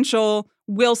the essential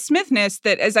Will Smithness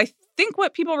that as I think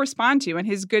what people respond to in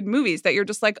his good movies, that you're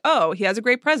just like, oh, he has a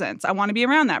great presence. I want to be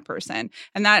around that person.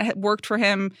 And that worked for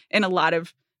him in a lot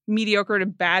of mediocre to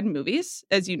bad movies,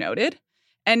 as you noted.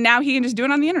 And now he can just do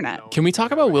it on the internet. Can we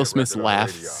talk about Will Smith's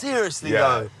laugh? Seriously,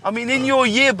 though. I mean, in your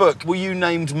yearbook, were you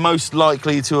named most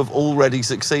likely to have already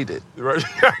succeeded?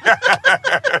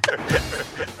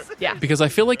 Yeah. Because I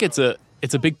feel like it's a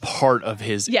big part of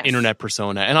his internet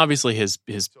persona, and obviously his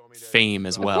fame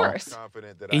as well. Of course.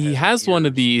 He has one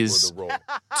of these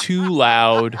too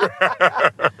loud,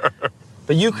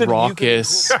 but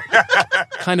raucous,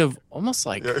 kind of almost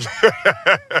like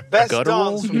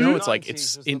guttural. It's like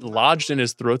it's lodged in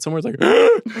his throat somewhere.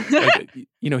 It's like,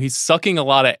 he's sucking a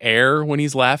lot of air when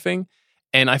he's laughing.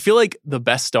 And I feel like the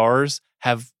best stars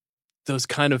have those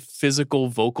kind of physical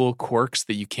vocal quirks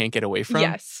that you can't get away from.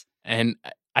 Yes. And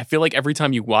I feel like every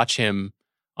time you watch him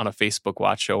on a Facebook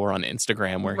watch show or on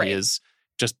Instagram where he has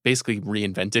just basically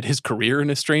reinvented his career in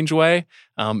a strange way,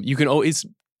 you can always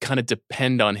kind of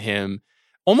depend on him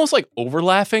almost like over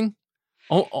laughing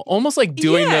Almost like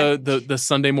doing the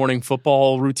Sunday morning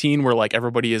football routine where like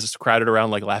everybody is crowded around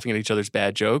like laughing at each other's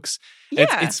bad jokes.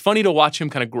 Yeah. It's funny to watch him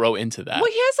kind of grow into that. Well,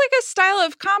 he has like a style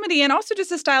of comedy and also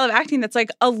just a style of acting that's like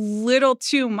a little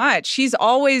too much. He's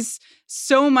always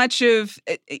so much of,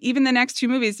 even the next two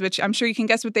movies, which I'm sure you can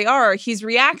guess what they are, he's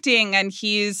reacting and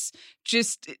he's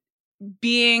just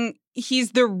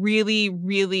he's the really,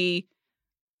 really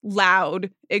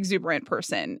loud, exuberant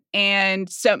person. And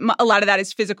so a lot of that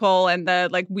is physical and the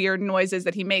like weird noises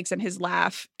that he makes and his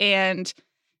laugh. And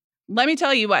let me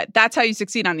tell you what, that's how you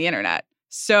succeed on the internet.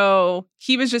 So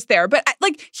he was just there. But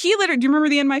like he literally, do you remember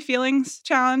the In My Feelings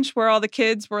challenge where all the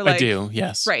kids were like... I do,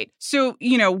 yes. Right. So,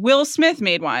 Will Smith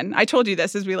made one. I told you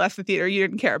this as we left the theater. You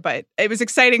didn't care, but it was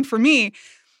exciting for me.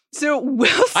 So Will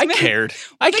Smith... I cared.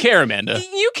 I care, Amanda.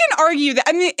 You can argue that.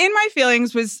 I mean, In My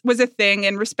Feelings was a thing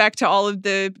in respect to all of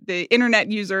the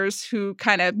internet users who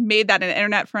kind of made that an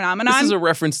internet phenomenon. This is a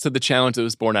reference to the challenge that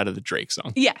was born out of the Drake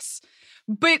song. Yes.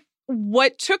 But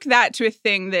what took that to a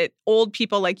thing that old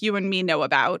people like you and me know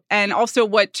about, and also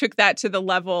what took that to the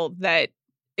level that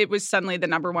it was suddenly the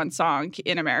number one song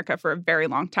in America for a very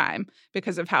long time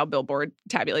because of how Billboard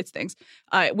tabulates things,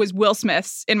 was Will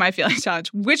Smith's In My Feelings challenge,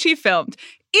 which he filmed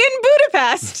in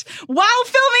Budapest while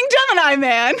filming Gemini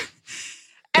Man.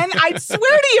 And I swear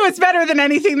to you it's better than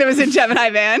anything that was in Gemini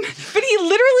Man. But he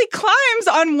literally climbs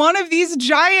on one of these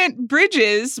giant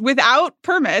bridges without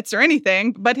permits or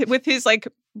anything, but with his like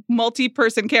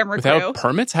multi-person camera Without crew.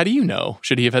 permits? How do you know?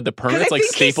 Should he have had the permits like I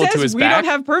think stapled he says to his we back? don't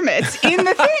have permits in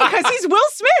the thing because he's Will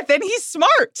Smith and he's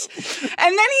smart.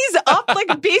 And then he's up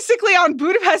like basically on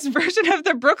Budapest version of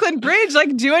the Brooklyn Bridge,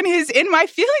 like doing his In My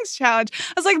Feelings challenge.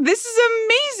 I was like, this is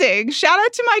amazing. Shout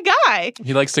out to my guy.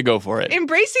 He likes to go for it.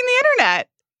 Embracing the internet.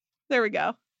 There we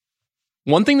go.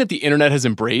 One thing that the internet has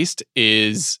embraced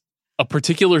is a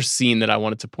particular scene that I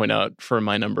wanted to point out for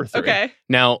my number 3. Okay.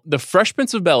 Now, The Fresh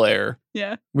Prince of Bel-Air,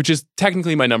 Yeah. which is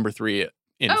technically my number 3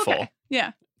 in Okay. full.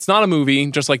 Yeah. It's not a movie,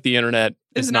 just like the internet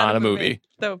is It's not a movie.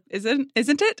 Though isn't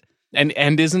it?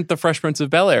 And isn't The Fresh Prince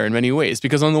of Bel-Air in many ways.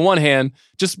 Because on the one hand,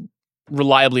 just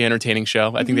reliably entertaining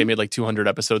show. I think they made like 200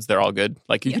 episodes. They're all good.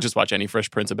 Like you could just watch any Fresh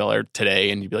Prince of Bel-Air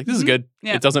today and you'd be like, this is good.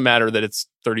 Yeah. It doesn't matter that it's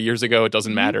 30 years ago. It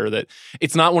doesn't matter that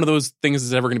it's not one of those things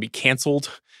that's ever going to be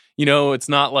canceled. It's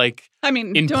not like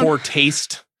in poor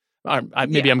taste.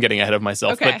 Maybe I'm getting ahead of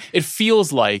myself, Okay. but it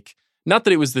feels like not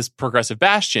that it was this progressive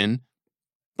bastion,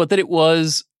 but that it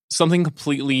was something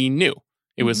completely new.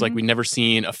 It was like we'd never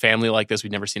seen a family like this.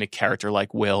 We'd never seen a character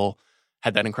like Will,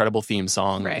 had that incredible theme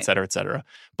song, et cetera, et cetera.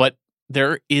 But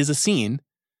there is a scene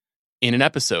in an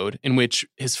episode in which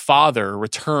his father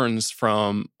returns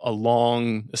from a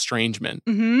long estrangement.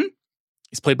 Mm-hmm.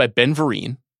 He's played by Ben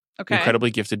Vereen, Okay. incredibly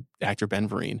gifted actor Ben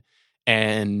Vereen.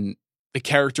 And the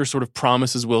character sort of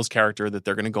promises Will's character that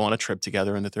they're going to go on a trip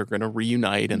together and that they're going to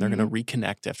reunite and they're going to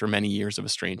reconnect after many years of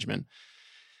estrangement.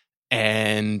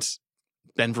 And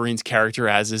Ben Vereen's character,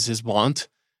 as is his wont,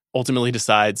 ultimately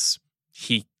decides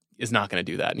he is not going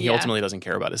to do that. And he ultimately doesn't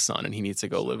care about his son and he needs to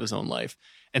go live his own life.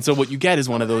 And so what you get is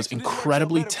one of those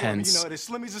incredibly tense,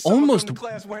 almost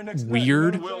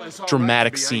weird,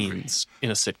 dramatic scenes in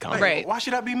a sitcom. Right. Why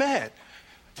should I be mad?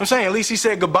 I'm saying at least he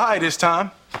said goodbye this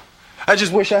time. I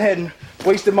just wish I hadn't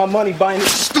wasted my money buying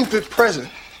this stupid present.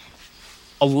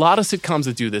 A lot of sitcoms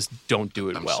that do this don't do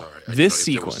it well. This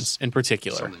sequence in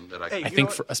particular, I think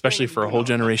especially for a whole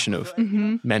generation of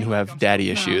men who have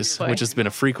daddy issues, which has been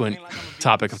a frequent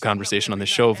topic of conversation on this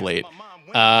show of late,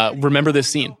 remember this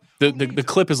scene. The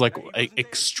clip is like an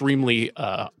extremely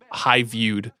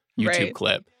high-viewed YouTube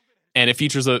clip. And it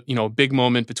features a big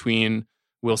moment between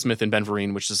Will Smith and Ben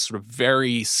Vereen, which is sort of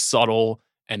very subtle,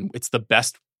 and it's the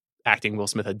best acting Will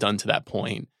Smith had done to that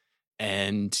point.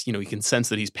 And, you can sense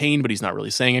that he's pained, but he's not really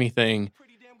saying anything.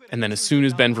 And then as soon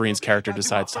as Ben Vereen's character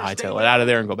decides to hightail it out of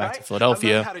there and go back to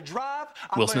Philadelphia,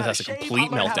 Will Smith has a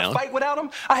complete meltdown. Fight without him.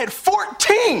 I had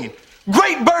 14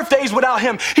 great birthdays without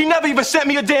him. He never even sent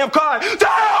me a damn card. To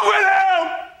hell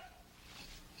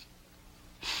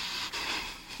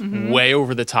with him! Way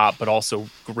over the top, but also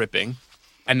gripping.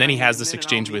 And then he has this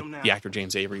exchange with the actor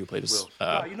James Avery, who played his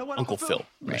Uncle Phil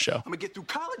in the show. I'm gonna get through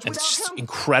college And it's without just him.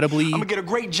 incredibly... I'm gonna get a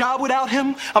great job without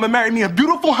him. I'm gonna marry me a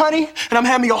beautiful honey, and I'm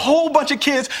having me a whole bunch of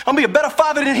kids. I'm gonna be a better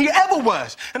father than he ever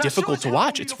was. And I difficult sure to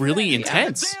watch. It's really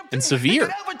intense and He severe.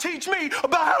 could never teach me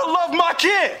about how to love my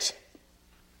kids.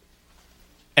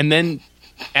 And then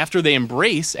after they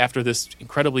embrace, after this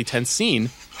incredibly tense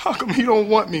scene, How come he don't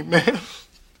want me, man?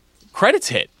 credits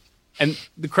hit. And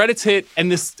the credits hit,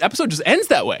 and this episode just ends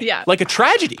that way. Yeah. Like a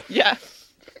tragedy. Yeah.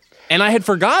 And I had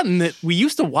forgotten that we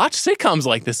used to watch sitcoms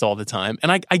like this all the time.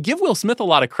 And I give Will Smith a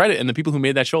lot of credit and the people who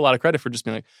made that show a lot of credit for just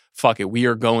being like, fuck it, we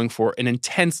are going for an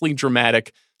intensely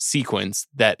dramatic sequence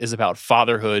that is about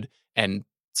fatherhood and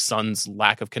sons'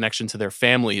 lack of connection to their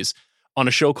families on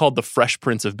a show called The Fresh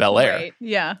Prince of Bel-Air. Right.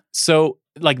 Yeah. So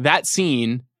like that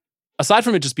scene, aside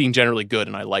from it just being generally good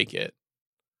and I like it,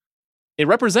 it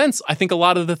represents, I think, a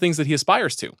lot of the things that he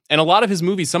aspires to. And a lot of his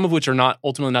movies, some of which are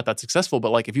ultimately not that successful,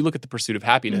 but like if you look at The Pursuit of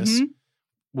Happiness,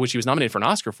 which he was nominated for an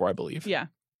Oscar for, I believe. Yeah.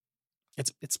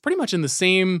 It's pretty much in the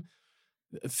same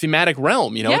thematic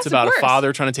realm. You know, Yes, it's about of a course.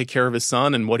 father trying to take care of his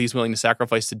son and what he's willing to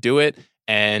sacrifice to do it.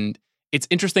 And it's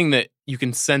interesting that you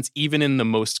can sense even in the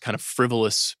most kind of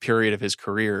frivolous period of his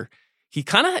career, he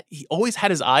always had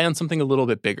his eye on something a little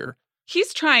bit bigger.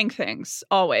 He's trying things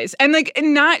always. And like,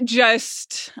 not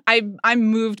just, I'm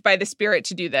moved by the spirit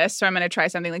to do this, so I'm going to try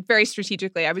something like very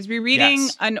strategically. I was rereading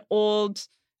an old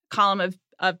column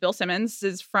of Bill Simmons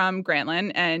is from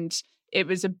Grantland, and it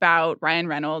was about Ryan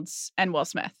Reynolds and Will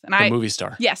Smith. And The movie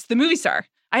star. Yes, the movie star.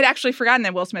 I'd actually forgotten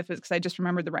that Will Smith was, because I just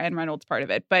remembered the Ryan Reynolds part of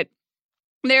it. But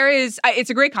it's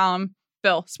a great column,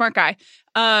 Bill, smart guy.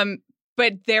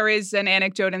 But there is an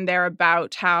anecdote in there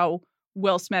about how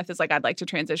Will Smith is like, I'd like to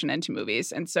transition into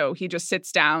movies. And so he just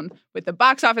sits down with the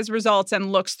box office results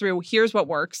and looks through, here's what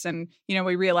works. And, you know,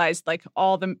 we realized like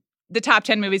all the top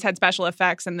 10 movies had special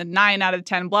effects and the 9 out of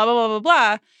 10, blah, blah, blah, blah,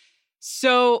 blah.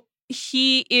 So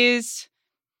he is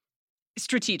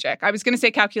strategic. I was going to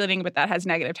say calculating, but that has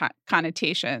negative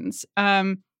connotations.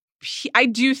 I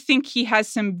do think he has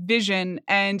some vision,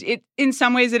 and in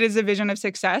some ways it is a vision of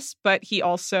success, but he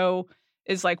also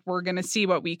is like, we're going to see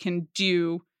what we can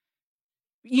do,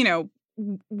 you know,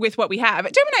 with what we have.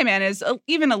 Gemini Man is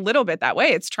even a little bit that way.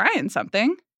 It's trying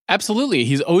something. Absolutely.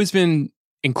 He's always been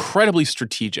incredibly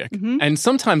strategic and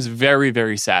sometimes very,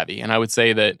 very savvy. And I would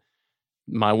say that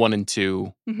my 1 and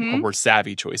 2 were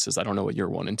savvy choices. I don't know what your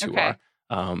 1 and 2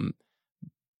 are.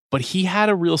 But he had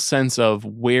a real sense of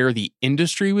where the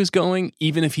industry was going,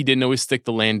 even if he didn't always stick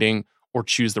the landing or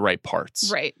choose the right parts.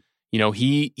 Right. You know,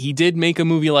 he did make a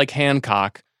movie like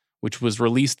Hancock, which was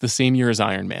released the same year as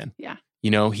Iron Man. Yeah. You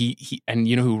know, he and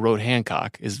you know who wrote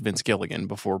Hancock is Vince Gilligan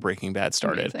before Breaking Bad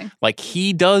started. Amazing. Like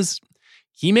he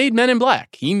made Men in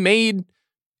Black. He made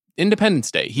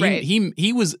Independence Day.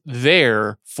 He was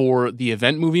there for the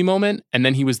event movie moment, and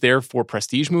then he was there for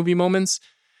prestige movie moments.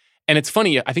 And it's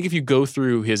funny, I think if you go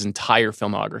through his entire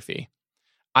filmography,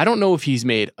 I don't know if he's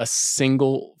made a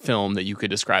single film that you could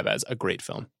describe as a great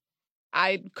film.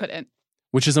 I couldn't.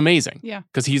 Which is amazing. Yeah.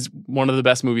 Because he's one of the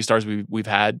best movie stars we've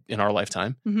had in our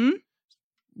lifetime. Mm-hmm.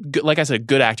 Good, like I said,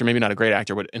 good actor, maybe not a great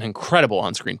actor, but an incredible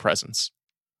on-screen presence.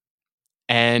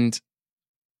 And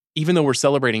even though we're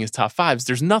celebrating his top 5s,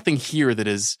 there's nothing here that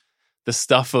is the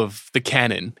stuff of the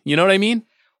canon. You know what I mean?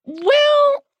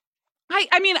 Well,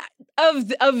 I mean, of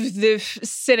the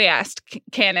cineast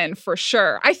canon, for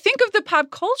sure. I think of the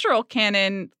pop cultural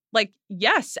canon, like,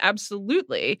 yes,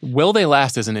 absolutely. Will they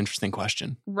last is an interesting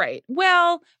question. Right.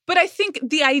 Well, but I think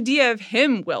the idea of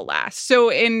him will last. So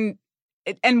and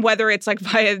whether it's like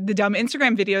via the dumb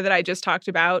Instagram video that I just talked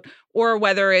about, or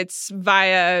whether it's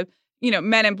via, you know,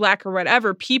 Men in Black or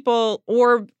whatever, people,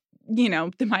 or, you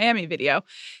know, the Miami video,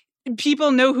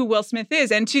 people know who Will Smith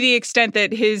is. And to the extent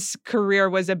that his career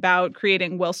was about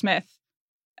creating Will Smith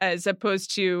as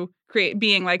opposed to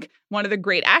being like one of the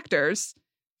great actors,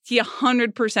 he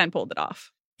 100% pulled it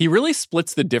off. He really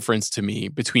splits the difference to me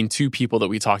between two people that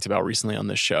we talked about recently on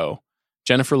this show,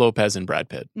 Jennifer Lopez and Brad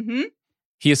Pitt. Mm-hmm.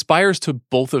 He aspires to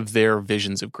both of their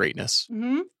visions of greatness.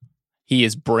 Mm-hmm. He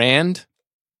is brand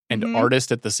and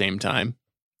artist at the same time.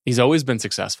 He's always been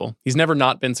successful. He's never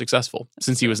not been successful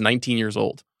since he was 19 years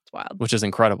old. It's wild. Which is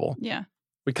incredible. Yeah.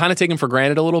 We kind of take him for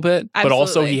granted a little bit, Absolutely. but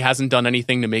also he hasn't done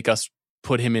anything to make us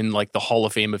put him in like the Hall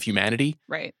of Fame of humanity.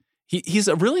 Right. He's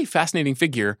a really fascinating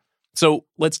figure. So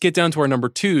let's get down to our number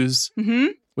 2s. Mm-hmm.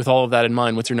 With all of that in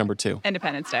mind, what's your number 2?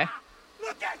 Independence Day.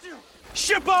 Look at you!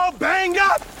 Ship all banged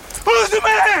up! Who's the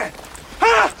man?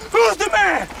 Huh? Who's the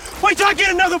man? Wait till I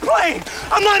get another plane!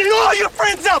 I'm lining all your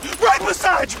friends up right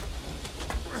beside you!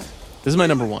 This is my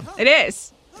number 1. It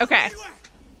is. Okay.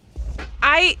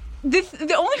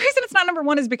 The only reason it's not number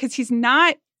 1 is because he's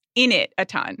not in it a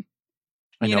ton.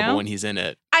 I know, but when he's in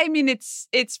it. I mean, it's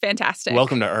fantastic.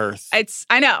 Welcome to Earth.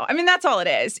 I know. I mean, that's all it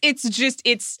is.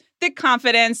 It's the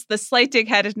confidence, the slight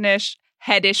headishness,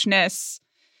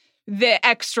 the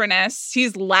extraness.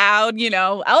 He's loud, you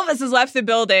know. Elvis has left the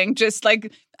building. Just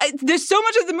like, there's so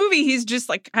much of the movie, he's just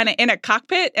like kind of in a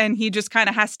cockpit and he just kind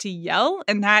of has to yell.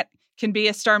 And that can be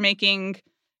a star-making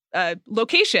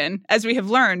location, as we have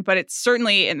learned, but it's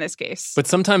certainly in this case. But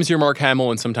sometimes you're Mark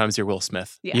Hamill and sometimes you're Will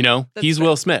Smith. Yeah, you know, he's true.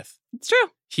 Will Smith. It's true.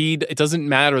 It doesn't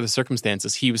matter the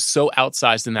circumstances. He was so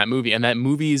outsized in that movie, and that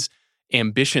movie's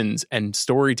ambitions and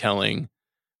storytelling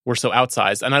were so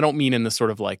outsized. And I don't mean in the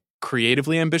sort of like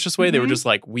creatively ambitious way. They were just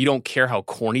like, we don't care how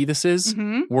corny this is.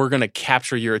 We're going to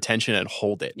capture your attention and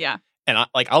hold it. Yeah. And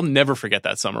I'll never forget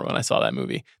that summer when I saw that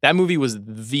movie. That movie was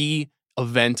the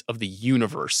event of the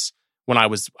universe when I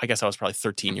guess I was probably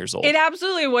 13 years old. It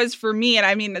absolutely was for me. And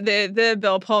I mean, the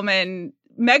Bill Pullman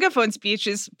megaphone speech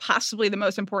is possibly the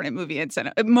most important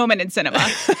moment in cinema.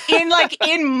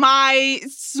 in my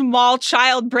small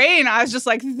child brain, I was just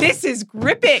like, this is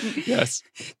gripping. Yes.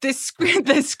 The script,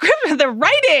 the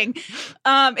writing.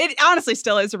 It honestly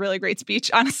still is a really great speech,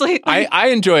 honestly. I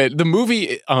enjoy it. The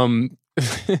movie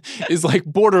is like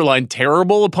borderline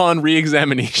terrible upon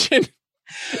re-examination.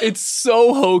 It's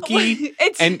so hokey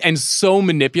and so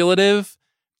manipulative.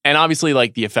 And obviously,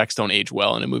 like, the effects don't age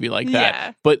well in a movie like that.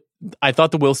 Yeah. But I thought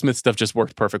the Will Smith stuff just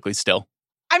worked perfectly still.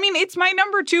 I mean, it's my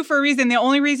number 2 for a reason. The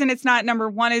only reason it's not number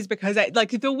 1 is because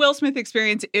the Will Smith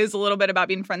experience is a little bit about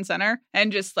being front center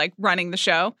and just like running the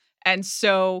show. And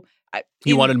so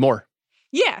You wanted more.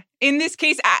 Yeah. In this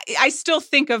case, I still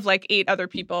think of like 8 other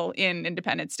people in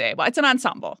Independence Day. Well, it's an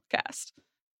ensemble cast,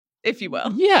 if you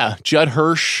will. Yeah. Judd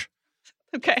Hirsch.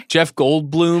 Okay. Jeff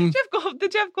Goldblum. The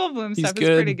Jeff Goldblum He's stuff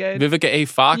good. is pretty good. Vivica A.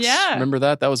 Fox. Yeah. Remember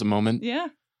that? That was a moment. Yeah.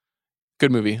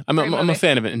 Good movie. I'm Great a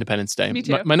fan of Independence Day. Me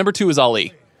too. My number 2 is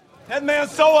Ali. That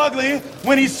man's so ugly,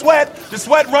 when he sweat, the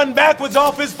sweat run backwards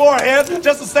off his forehead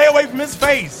just to stay away from his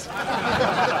face.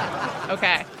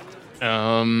 Okay. It's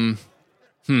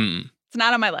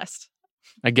not on my list.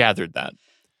 I gathered that.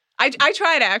 I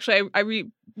tried actually. I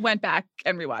went back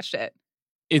and rewatched it.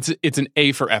 It's an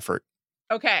A for effort.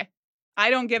 Okay. I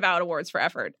don't give out awards for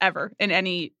effort ever in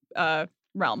any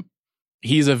realm.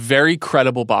 He's a very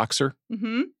credible boxer.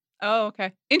 Mm-hmm. Oh,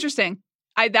 okay. Interesting.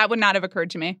 That would not have occurred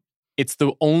to me. It's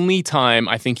the only time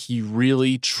I think he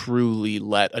really, truly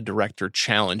let a director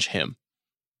challenge him.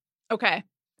 Okay.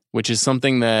 Which is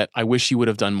something that I wish he would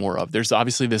have done more of. There's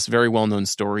obviously this very well-known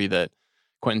story that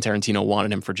Quentin Tarantino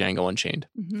wanted him for Django Unchained,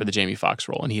 for the Jamie Foxx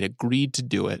role, and he'd agreed to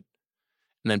do it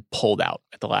and then pulled out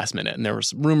at the last minute. And there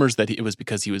was rumors that it was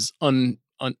because he was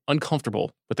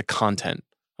uncomfortable with the content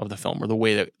of the film or the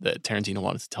way that Tarantino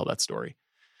wanted to tell that story.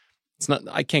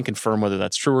 I can't confirm whether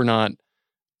that's true or not.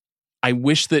 I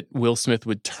wish that Will Smith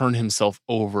would turn himself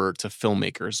over to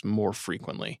filmmakers more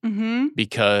frequently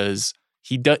because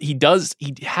he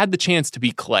had the chance to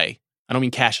be Clay. I don't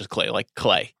mean Cassius Clay, like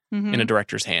Clay in a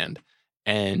director's hand.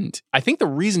 And I think the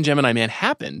reason Gemini Man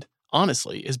happened,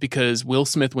 honestly, is because Will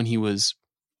Smith, when he was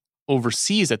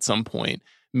overseas at some point,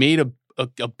 made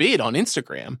a bid on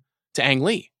Instagram to Ang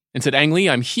Lee and said, Ang Lee,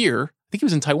 I'm here. I think he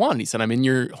was in Taiwan. He said, I'm in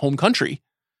your home country.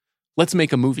 Let's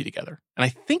make a movie together. And I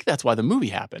think that's why the movie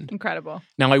happened. Incredible.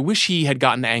 Now, I wish he had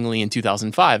gotten Ang Lee in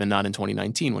 2005 and not in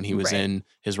 2019 when he was in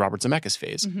his Robert Zemeckis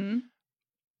phase. Mm-hmm.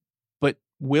 But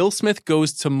Will Smith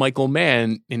goes to Michael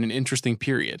Mann in an interesting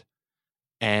period.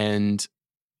 And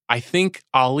I think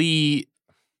Ali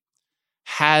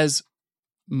has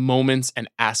moments and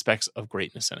aspects of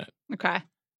greatness in it. Okay.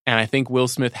 And I think Will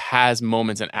Smith has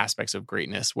moments and aspects of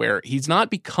greatness where he's not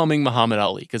becoming Muhammad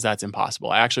Ali, because that's impossible.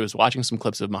 I actually was watching some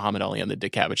clips of Muhammad Ali on the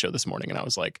Dick Cavett show this morning, and I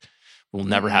was like, we'll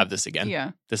never have this again.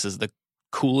 Yeah. This is the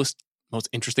coolest, most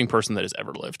interesting person that has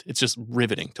ever lived. It's just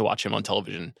riveting to watch him on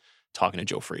television talking to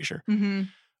Joe Frazier. Mm-hmm.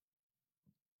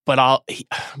 But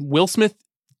Will Smith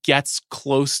gets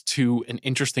close to an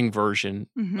interesting version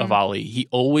of Ali. He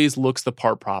always looks the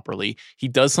part properly. He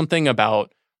does something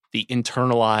about the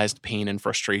internalized pain and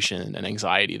frustration and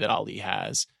anxiety that Ali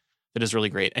has that is really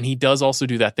great. And he does also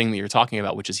do that thing that you're talking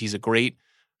about, which is he's a great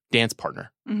dance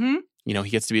partner. Mm-hmm. You know,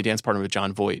 he gets to be a dance partner with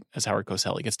John Voight as Howard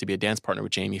Cosell. He gets to be a dance partner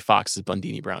with Jamie Foxx as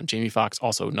Bundini Brown. Jamie Foxx,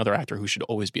 also another actor who should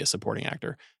always be a supporting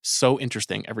actor. So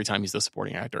interesting every time he's the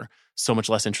supporting actor. So much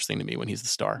less interesting to me when he's the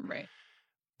star. Right.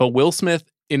 But Will Smith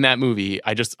in that movie,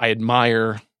 I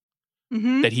admire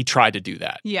that he tried to do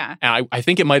that. Yeah. And I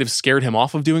think it might have scared him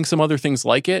off of doing some other things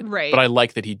like it. Right. But I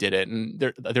like that he did it. And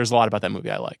there's a lot about that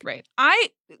movie I like. Right. I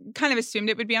kind of assumed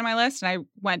it would be on my list, and I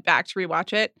went back to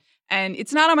rewatch it. And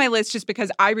it's not on my list just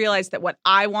because I realized that what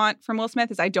I want from Will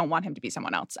Smith is I don't want him to be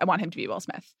someone else. I want him to be Will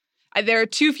Smith. There are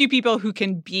too few people who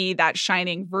can be that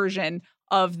shining version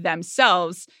of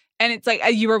themselves. And it's like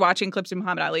you were watching clips of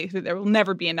Muhammad Ali. There will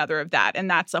never be another of that.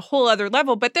 And that's a whole other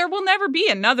level. But there will never be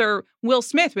another Will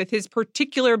Smith with his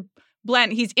particular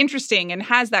blend. He's interesting and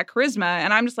has that charisma.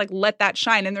 And I'm just like, let that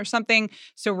shine. And there's something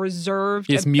so reserved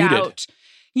He's about... muted.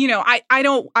 I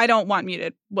don't want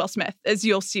muted Will Smith, as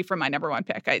you'll see from my number one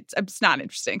pick. It's not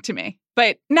interesting to me.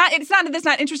 But it's not that it's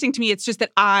not interesting to me. It's just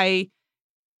that I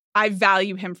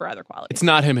value him for other qualities. It's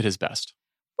not him at his best.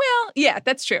 Well, yeah,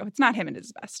 that's true. It's not him at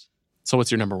his best. So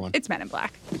what's your number one? It's Men in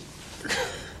Black.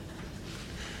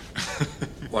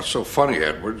 What's so funny,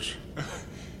 Edwards?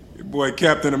 Your boy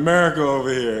Captain America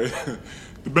over here.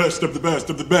 The best of the best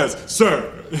of the best,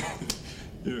 sir.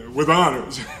 With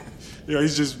honors.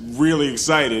 He's just really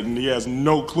excited and he has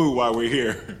no clue why we're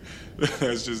here.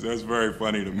 That's very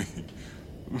funny to me.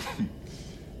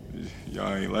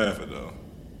 Y'all ain't laughing though.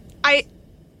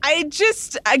 I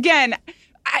just, again,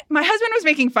 my husband was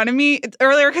making fun of me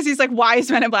earlier because he's like, why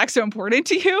is Men in Black so important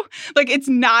to you? Like, it's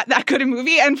not that good a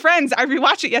movie. And friends, I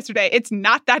rewatched it yesterday. It's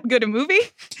not that good a movie.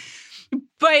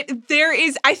 But there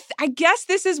is, I guess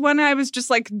this is when I was just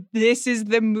like, this is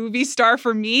the movie star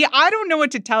for me. I don't know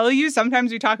what to tell you.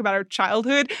 Sometimes we talk about our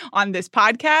childhood on this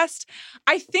podcast.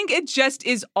 I think it just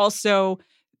is also,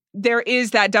 there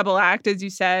is that double act, as you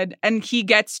said, and he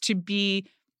gets to be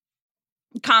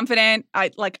confident.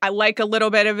 I like a little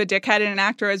bit of a dickhead in an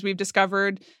actor, as we've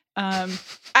discovered. I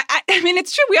mean,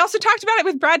 it's true. We also talked about it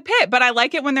with Brad Pitt, but I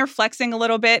like it when they're flexing a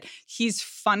little bit. He's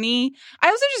funny. I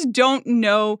also just don't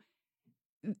know.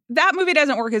 That movie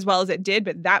doesn't work as well as it did,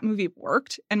 but that movie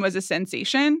worked and was a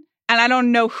sensation. And I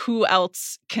don't know who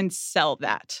else can sell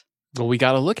that. Well, we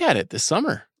got to look at it this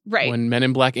summer. Right. When Men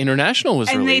in Black International was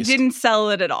and released. And they didn't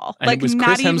sell it at all. And it was not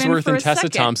Chris Hemsworth and Tessa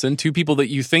Thompson, two people that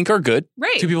you think are good.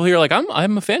 Right. Two people who are like,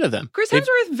 I'm a fan of them. Chris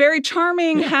Hemsworth, very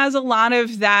charming, has a lot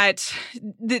of that,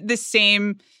 the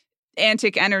same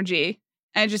antic energy.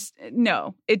 And just,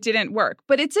 no, it didn't work.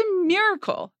 But it's a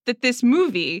miracle that this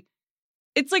movie,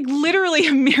 it's like literally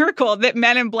a miracle that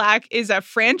Men in Black is a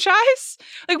franchise.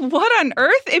 Like, what on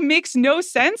earth? It makes no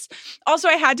sense. Also,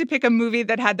 I had to pick a movie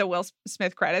that had the Will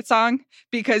Smith credit song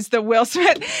because the Will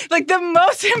Smith, like, the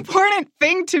most important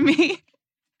thing to me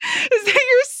is that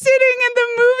you're sitting in the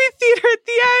movie theater at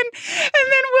the end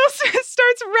and then Will Smith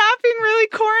starts rapping really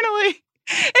cornily.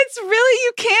 It's really,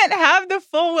 you can't have the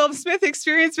full Will Smith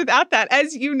experience without that.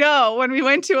 As you know, when we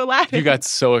went to Aladdin. You got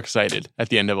so excited at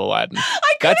the end of Aladdin.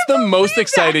 That's the most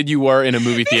excited you were in a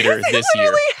movie theater this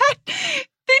year.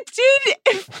 They did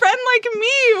A Friend Like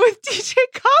Me with DJ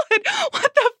Khaled.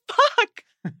 What the fuck?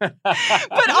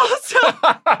 But also,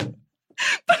 I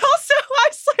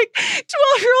was like,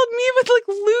 12-year-old me would like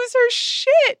lose her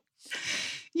shit.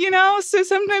 So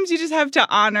sometimes you just have to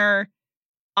honor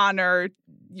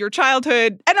your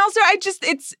childhood. And also,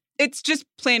 it's just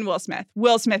plain Will Smith.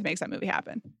 Will Smith makes that movie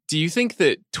happen. Do you think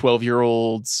that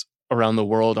 12-year-olds around the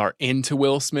world are into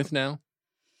Will Smith now?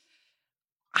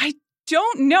 I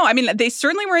don't know. I mean, they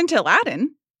certainly were into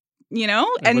Aladdin,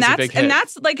 and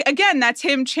that's like, again, that's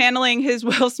him channeling his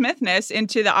Will Smithness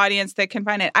into the audience that can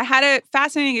find it. I had a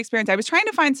fascinating experience. I was trying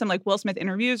to find some like Will Smith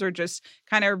interviews or just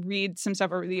kind of read some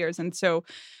stuff over the years. And so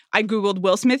I Googled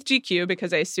Will Smith GQ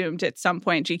because I assumed at some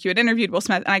point GQ had interviewed Will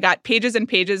Smith, and I got pages and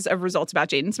pages of results about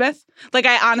Jaden Smith. Like,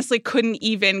 I honestly couldn't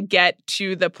even get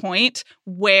to the point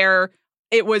where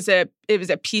it was a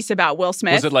piece about Will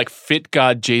Smith. Was it like Fit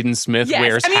God Jaden Smith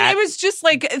wears hat? It was just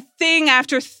like thing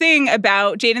after thing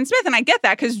about Jaden Smith. And I get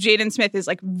that because Jaden Smith is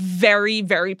like very,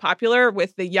 very popular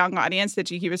with the young audience that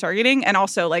GQ was targeting. And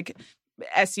also like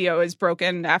SEO is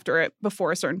broken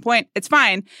before a certain point. It's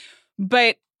fine.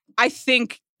 But I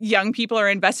think young people are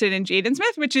invested in Jaden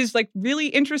Smith, which is like really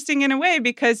interesting in a way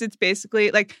because it's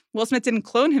basically like Will Smith didn't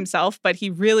clone himself, but he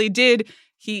really did.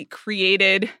 He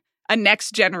created a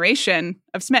next generation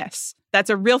of Smiths. That's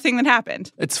a real thing that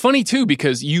happened. It's funny, too,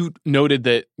 because you noted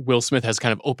that Will Smith has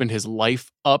kind of opened his life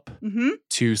up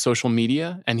to social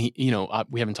media. And he,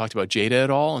 we haven't talked about Jada at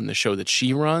all and the show that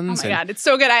she runs. Oh my God, it's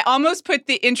so good. I almost put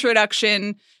the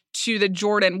introduction to the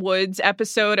Jordan Woods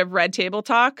episode of Red Table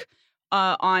Talk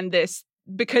on this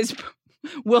because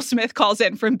Will Smith calls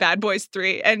in from Bad Boys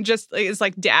 3 and just is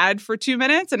like dad for 2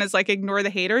 minutes and is like, ignore the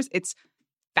haters. It's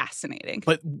fascinating.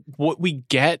 But what we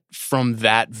get from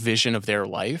that vision of their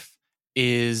life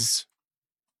is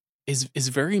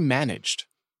very managed,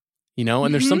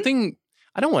 and there's something,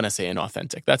 I don't want to say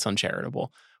inauthentic, that's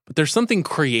uncharitable, but there's something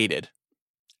created.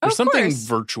 There's something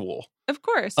virtual, of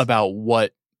course, about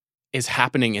what is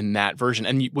happening in that version.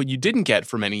 And what you didn't get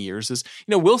for many years is,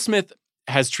 Will Smith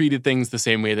has treated things the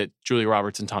same way that Julia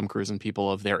Roberts and Tom Cruise and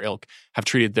people of their ilk have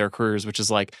treated their careers, which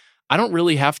is like, I don't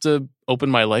really have to open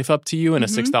my life up to you in a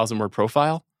 6,000 word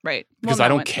profile. Right. Because I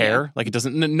don't care. Yeah. Like, it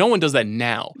doesn't, no one does that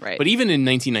now. Right. But even in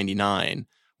 1999,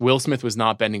 Will Smith was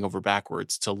not bending over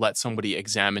backwards to let somebody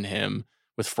examine him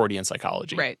with Freudian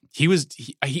psychology. Right.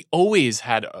 He always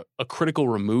had a critical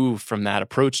remove from that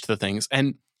approach to the things.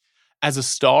 And as a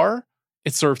star,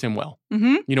 it served him well.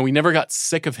 Mm-hmm. You know, we never got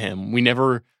sick of him. We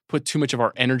never put too much of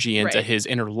our energy into his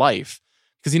inner life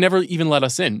because he never even let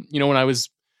us in. You know, when I was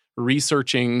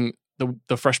researching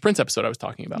the Fresh Prince episode I was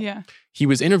talking about, he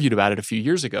was interviewed about it a few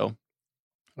years ago,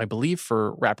 I believe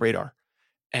for Rap Radar.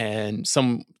 And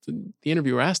the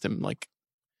interviewer asked him, like,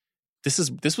 this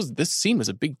scene was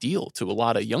a big deal to a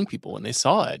lot of young people when they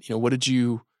saw it. You know, where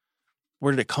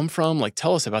did it come from? Like,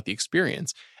 tell us about the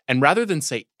experience. And rather than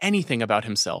say anything about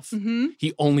himself,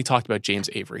 he only talked about James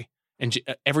Avery and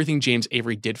everything James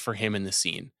Avery did for him in the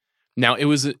scene. Now,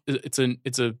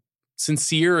 it's a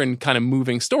sincere and kind of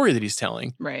moving story that he's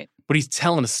telling. Right. But he's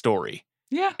telling a story.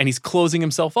 Yeah. And he's closing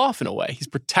himself off in a way. He's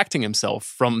protecting himself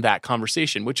from that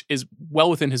conversation, which is well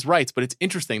within his rights. But it's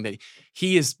interesting that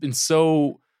he has been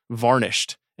so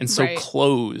varnished and so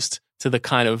closed to the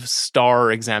kind of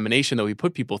star examination that we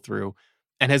put people through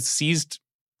and has seized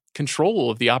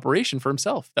control of the operation for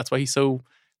himself. That's why he's so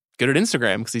good at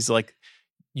Instagram, because he's like,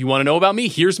 you want to know about me?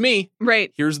 Here's me.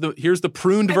 Right. Here's the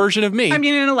pruned version of me. I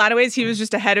mean, in a lot of ways, he was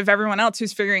just ahead of everyone else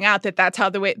who's figuring out that that's how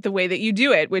the way that you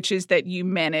do it, which is that you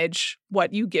manage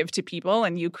what you give to people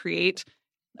and you create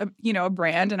a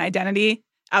brand, an identity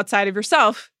outside of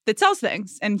yourself that sells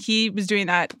things. And he was doing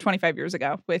that 25 years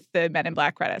ago with the Men in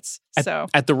Black credits.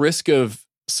 At the risk of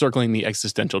circling the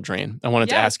existential drain, I wanted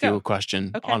to ask you a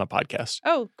question on a podcast.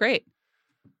 Oh, great.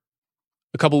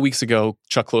 A couple of weeks ago,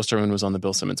 Chuck Klosterman was on the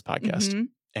Bill Simmons podcast,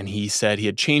 and he said he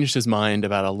had changed his mind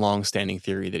about a long-standing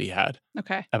theory that he had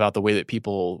about the way that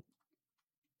people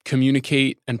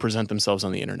communicate and present themselves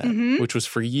on the internet, which was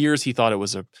for years he thought it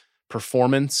was a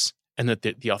performance and that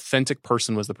the authentic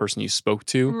person was the person you spoke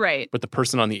to. Right. But the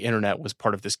person on the internet was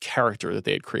part of this character that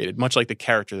they had created, much like the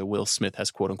character that Will Smith has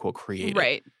quote-unquote created.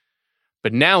 Right.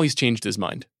 But now he's changed his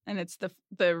mind. And it's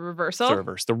the reversal? It's the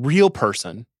reverse. The real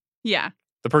person. Yeah.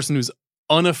 The person who's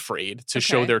unafraid to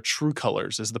show their true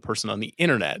colors is the person on the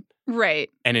internet. Right.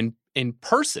 And in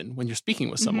person, when you're speaking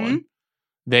with someone,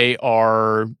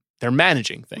 they're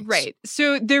managing things. Right.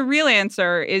 So the real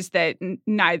answer is that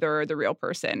neither are the real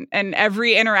person. And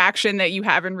every interaction that you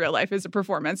have in real life is a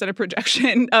performance and a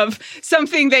projection of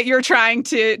something that you're trying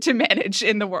to manage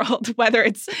in the world. Whether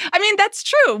it's, I mean, that's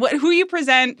true. Who you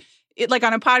present like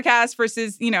on a podcast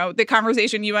versus, the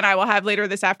conversation you and I will have later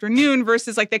this afternoon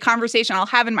versus like the conversation I'll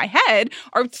have in my head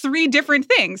are three different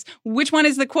things. Which one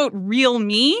is the quote real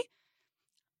me?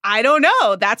 I don't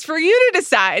know. That's for you to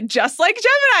decide, just like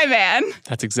Gemini Man.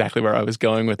 That's exactly where I was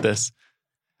going with this.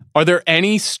 Are there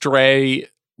any stray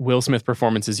Will Smith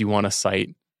performances you want to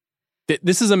cite?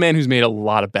 This is a man who's made a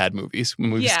lot of bad movies.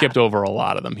 We've skipped over a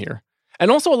lot of them here. And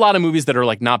also a lot of movies that are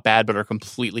like not bad, but are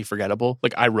completely forgettable.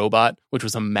 Like I, Robot, which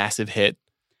was a massive hit.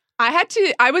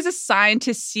 I was assigned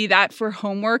to see that for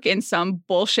homework in some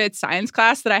bullshit science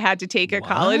class that I had to take at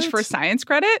college for science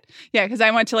credit. Yeah, because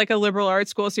I went to like a liberal arts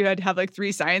school, so you had to have like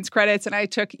 3 science credits. And I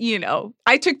took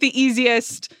the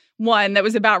easiest one that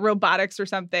was about robotics or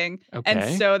something. Okay.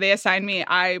 And so they assigned me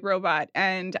I, Robot,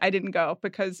 and I didn't go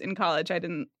because in college I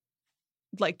didn't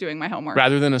like doing my homework.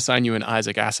 Rather than assign you an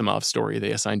Isaac Asimov story,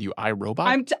 they assigned you I,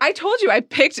 Robot? I told you I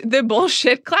picked the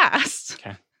bullshit class.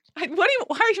 Okay. Why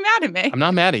are you mad at me? I'm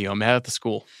not mad at you. I'm mad at the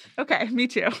school. Okay, me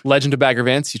too. Legend of Bagger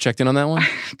Vance, you checked in on that one?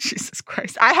 Jesus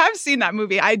Christ. I have seen that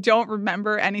movie. I don't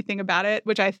remember anything about it,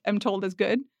 which I am told is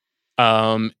good.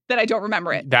 That I don't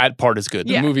remember it. That part is good.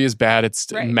 The movie is bad.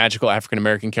 It's a magical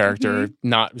African-American character.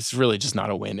 It's really just not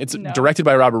a win. It's directed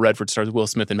by Robert Redford, stars Will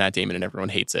Smith and Matt Damon, and everyone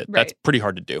hates it. That's pretty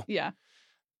hard to do. Yeah.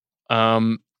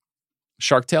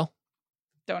 Shark Tale?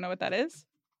 Don't know what that is.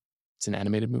 It's an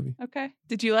animated movie. Okay.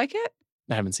 Did you like it?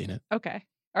 I haven't seen it. Okay.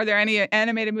 Are there any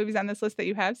animated movies on this list that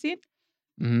you have seen?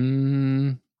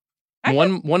 One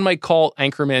might call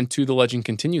Anchorman 2: The Legend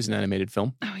Continues an animated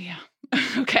film. Oh, yeah.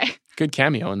 Okay. Good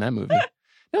cameo in that movie.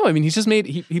 No, I mean, he's just made...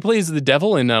 He plays the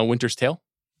devil in Winter's Tale.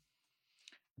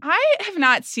 I have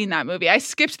not seen that movie. I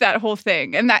skipped that whole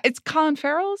thing. And it's Colin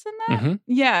Farrell's in that? Mm-hmm.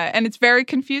 Yeah. And it's very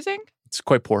confusing? It's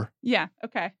quite poor. Yeah.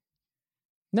 Okay.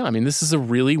 No, I mean, this is a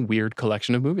really weird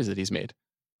collection of movies that he's made.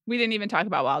 We didn't even talk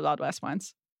about Wild Wild West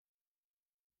once.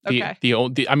 Okay.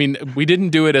 We didn't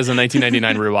do it as a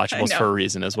 1999 rewatchables for a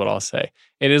reason, is what I'll say.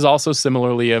 It is also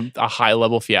similarly a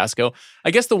high-level fiasco.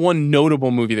 I guess the one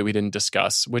notable movie that we didn't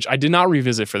discuss, which I did not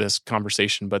revisit for this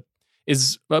conversation, but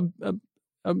is a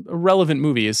relevant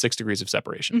movie, is 6 Degrees of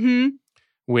Separation. Mm-hmm.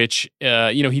 Which,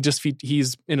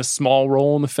 he's in a small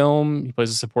role in the film. He plays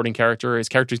a supporting character. His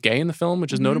character's gay in the film,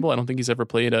 which is notable. I don't think he's ever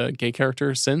played a gay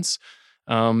character since.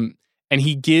 And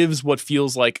he gives what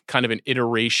feels like kind of an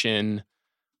iteration.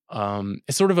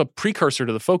 It's sort of a precursor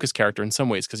to the Focus character in some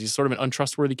ways, because he's sort of an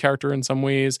untrustworthy character in some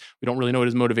ways. We don't really know what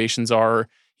his motivations are.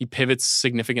 He pivots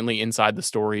significantly inside the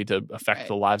story to affect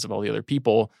the lives of all the other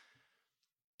people.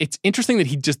 It's interesting that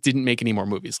he just didn't make any more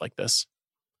movies like this.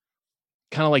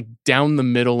 Kind of like down the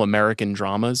middle American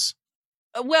dramas.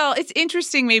 Well, it's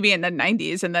interesting maybe in the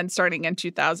 90s, and then starting in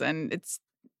 2000, it's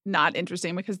not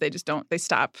interesting because they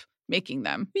stop making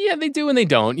them. Yeah, they do and they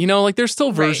don't. Like there's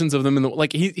still versions of them in the,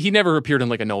 like he never appeared in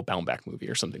like a Noah Baumbach movie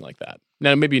or something like that.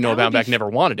 Now maybe Noah Baumbach never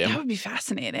wanted him. That would be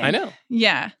fascinating. I know.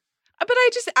 Yeah. But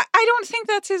I don't think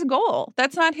that's his goal.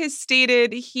 That's not his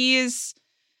stated.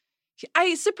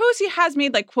 I suppose he has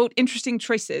made like, quote, interesting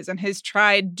choices and has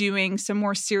tried doing some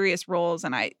more serious roles.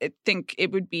 And I think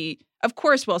it would be, of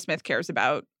course, Will Smith cares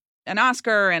about an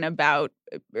Oscar and about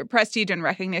prestige and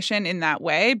recognition in that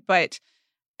way, but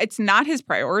it's not his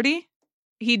priority.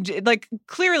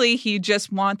 Clearly he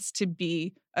just wants to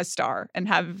be a star and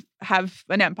have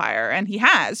an empire, and he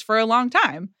has for a long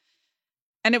time,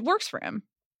 and it works for him.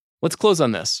 Let's close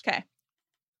on this. Okay.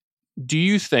 Do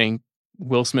you think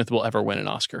Will Smith will ever win an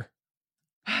Oscar?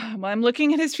 Well, I'm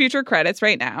looking at his future credits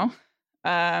right now.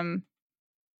 I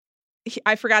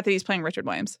forgot that he's playing Richard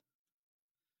Williams.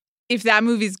 If that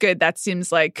movie's good, that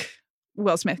seems like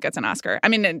Will Smith gets an Oscar. I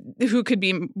mean, who could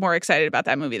be more excited about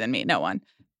that movie than me? No one.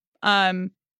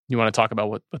 You want to talk about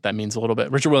what that means a little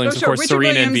bit? Richard Williams, of course, Richard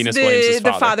Serena Williams, and Venus Williams'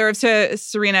 father. The father of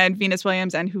Serena and Venus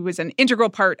Williams, and who was an integral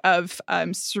part of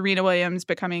Serena Williams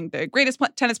becoming the greatest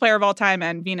tennis player of all time,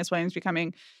 and Venus Williams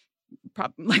becoming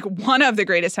one of the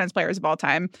greatest tennis players of all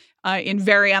time in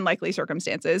very unlikely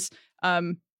circumstances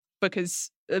because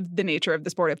of the nature of the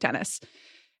sport of tennis.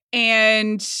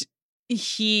 And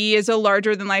he is a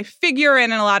larger-than-life figure,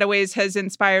 and in a lot of ways has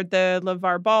inspired the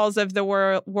LeVar Balls of the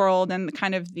world and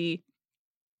kind of the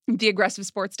aggressive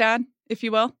sports dad, if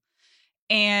you will.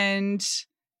 And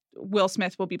Will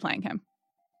Smith will be playing him.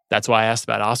 That's why I asked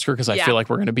about Oscar, because I feel like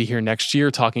we're going to be here next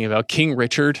year talking about King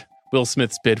Richard, Will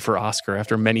Smith's bid for Oscar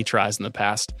after many tries in the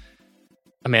past.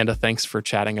 Amanda, thanks for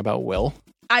chatting about Will.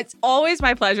 It's always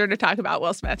my pleasure to talk about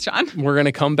Will Smith, Sean. We're going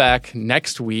to come back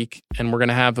next week, and we're going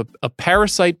to have a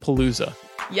Parasite Palooza.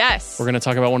 Yes. We're going to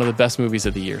talk about one of the best movies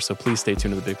of the year, so please stay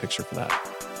tuned to The Big Picture for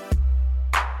that.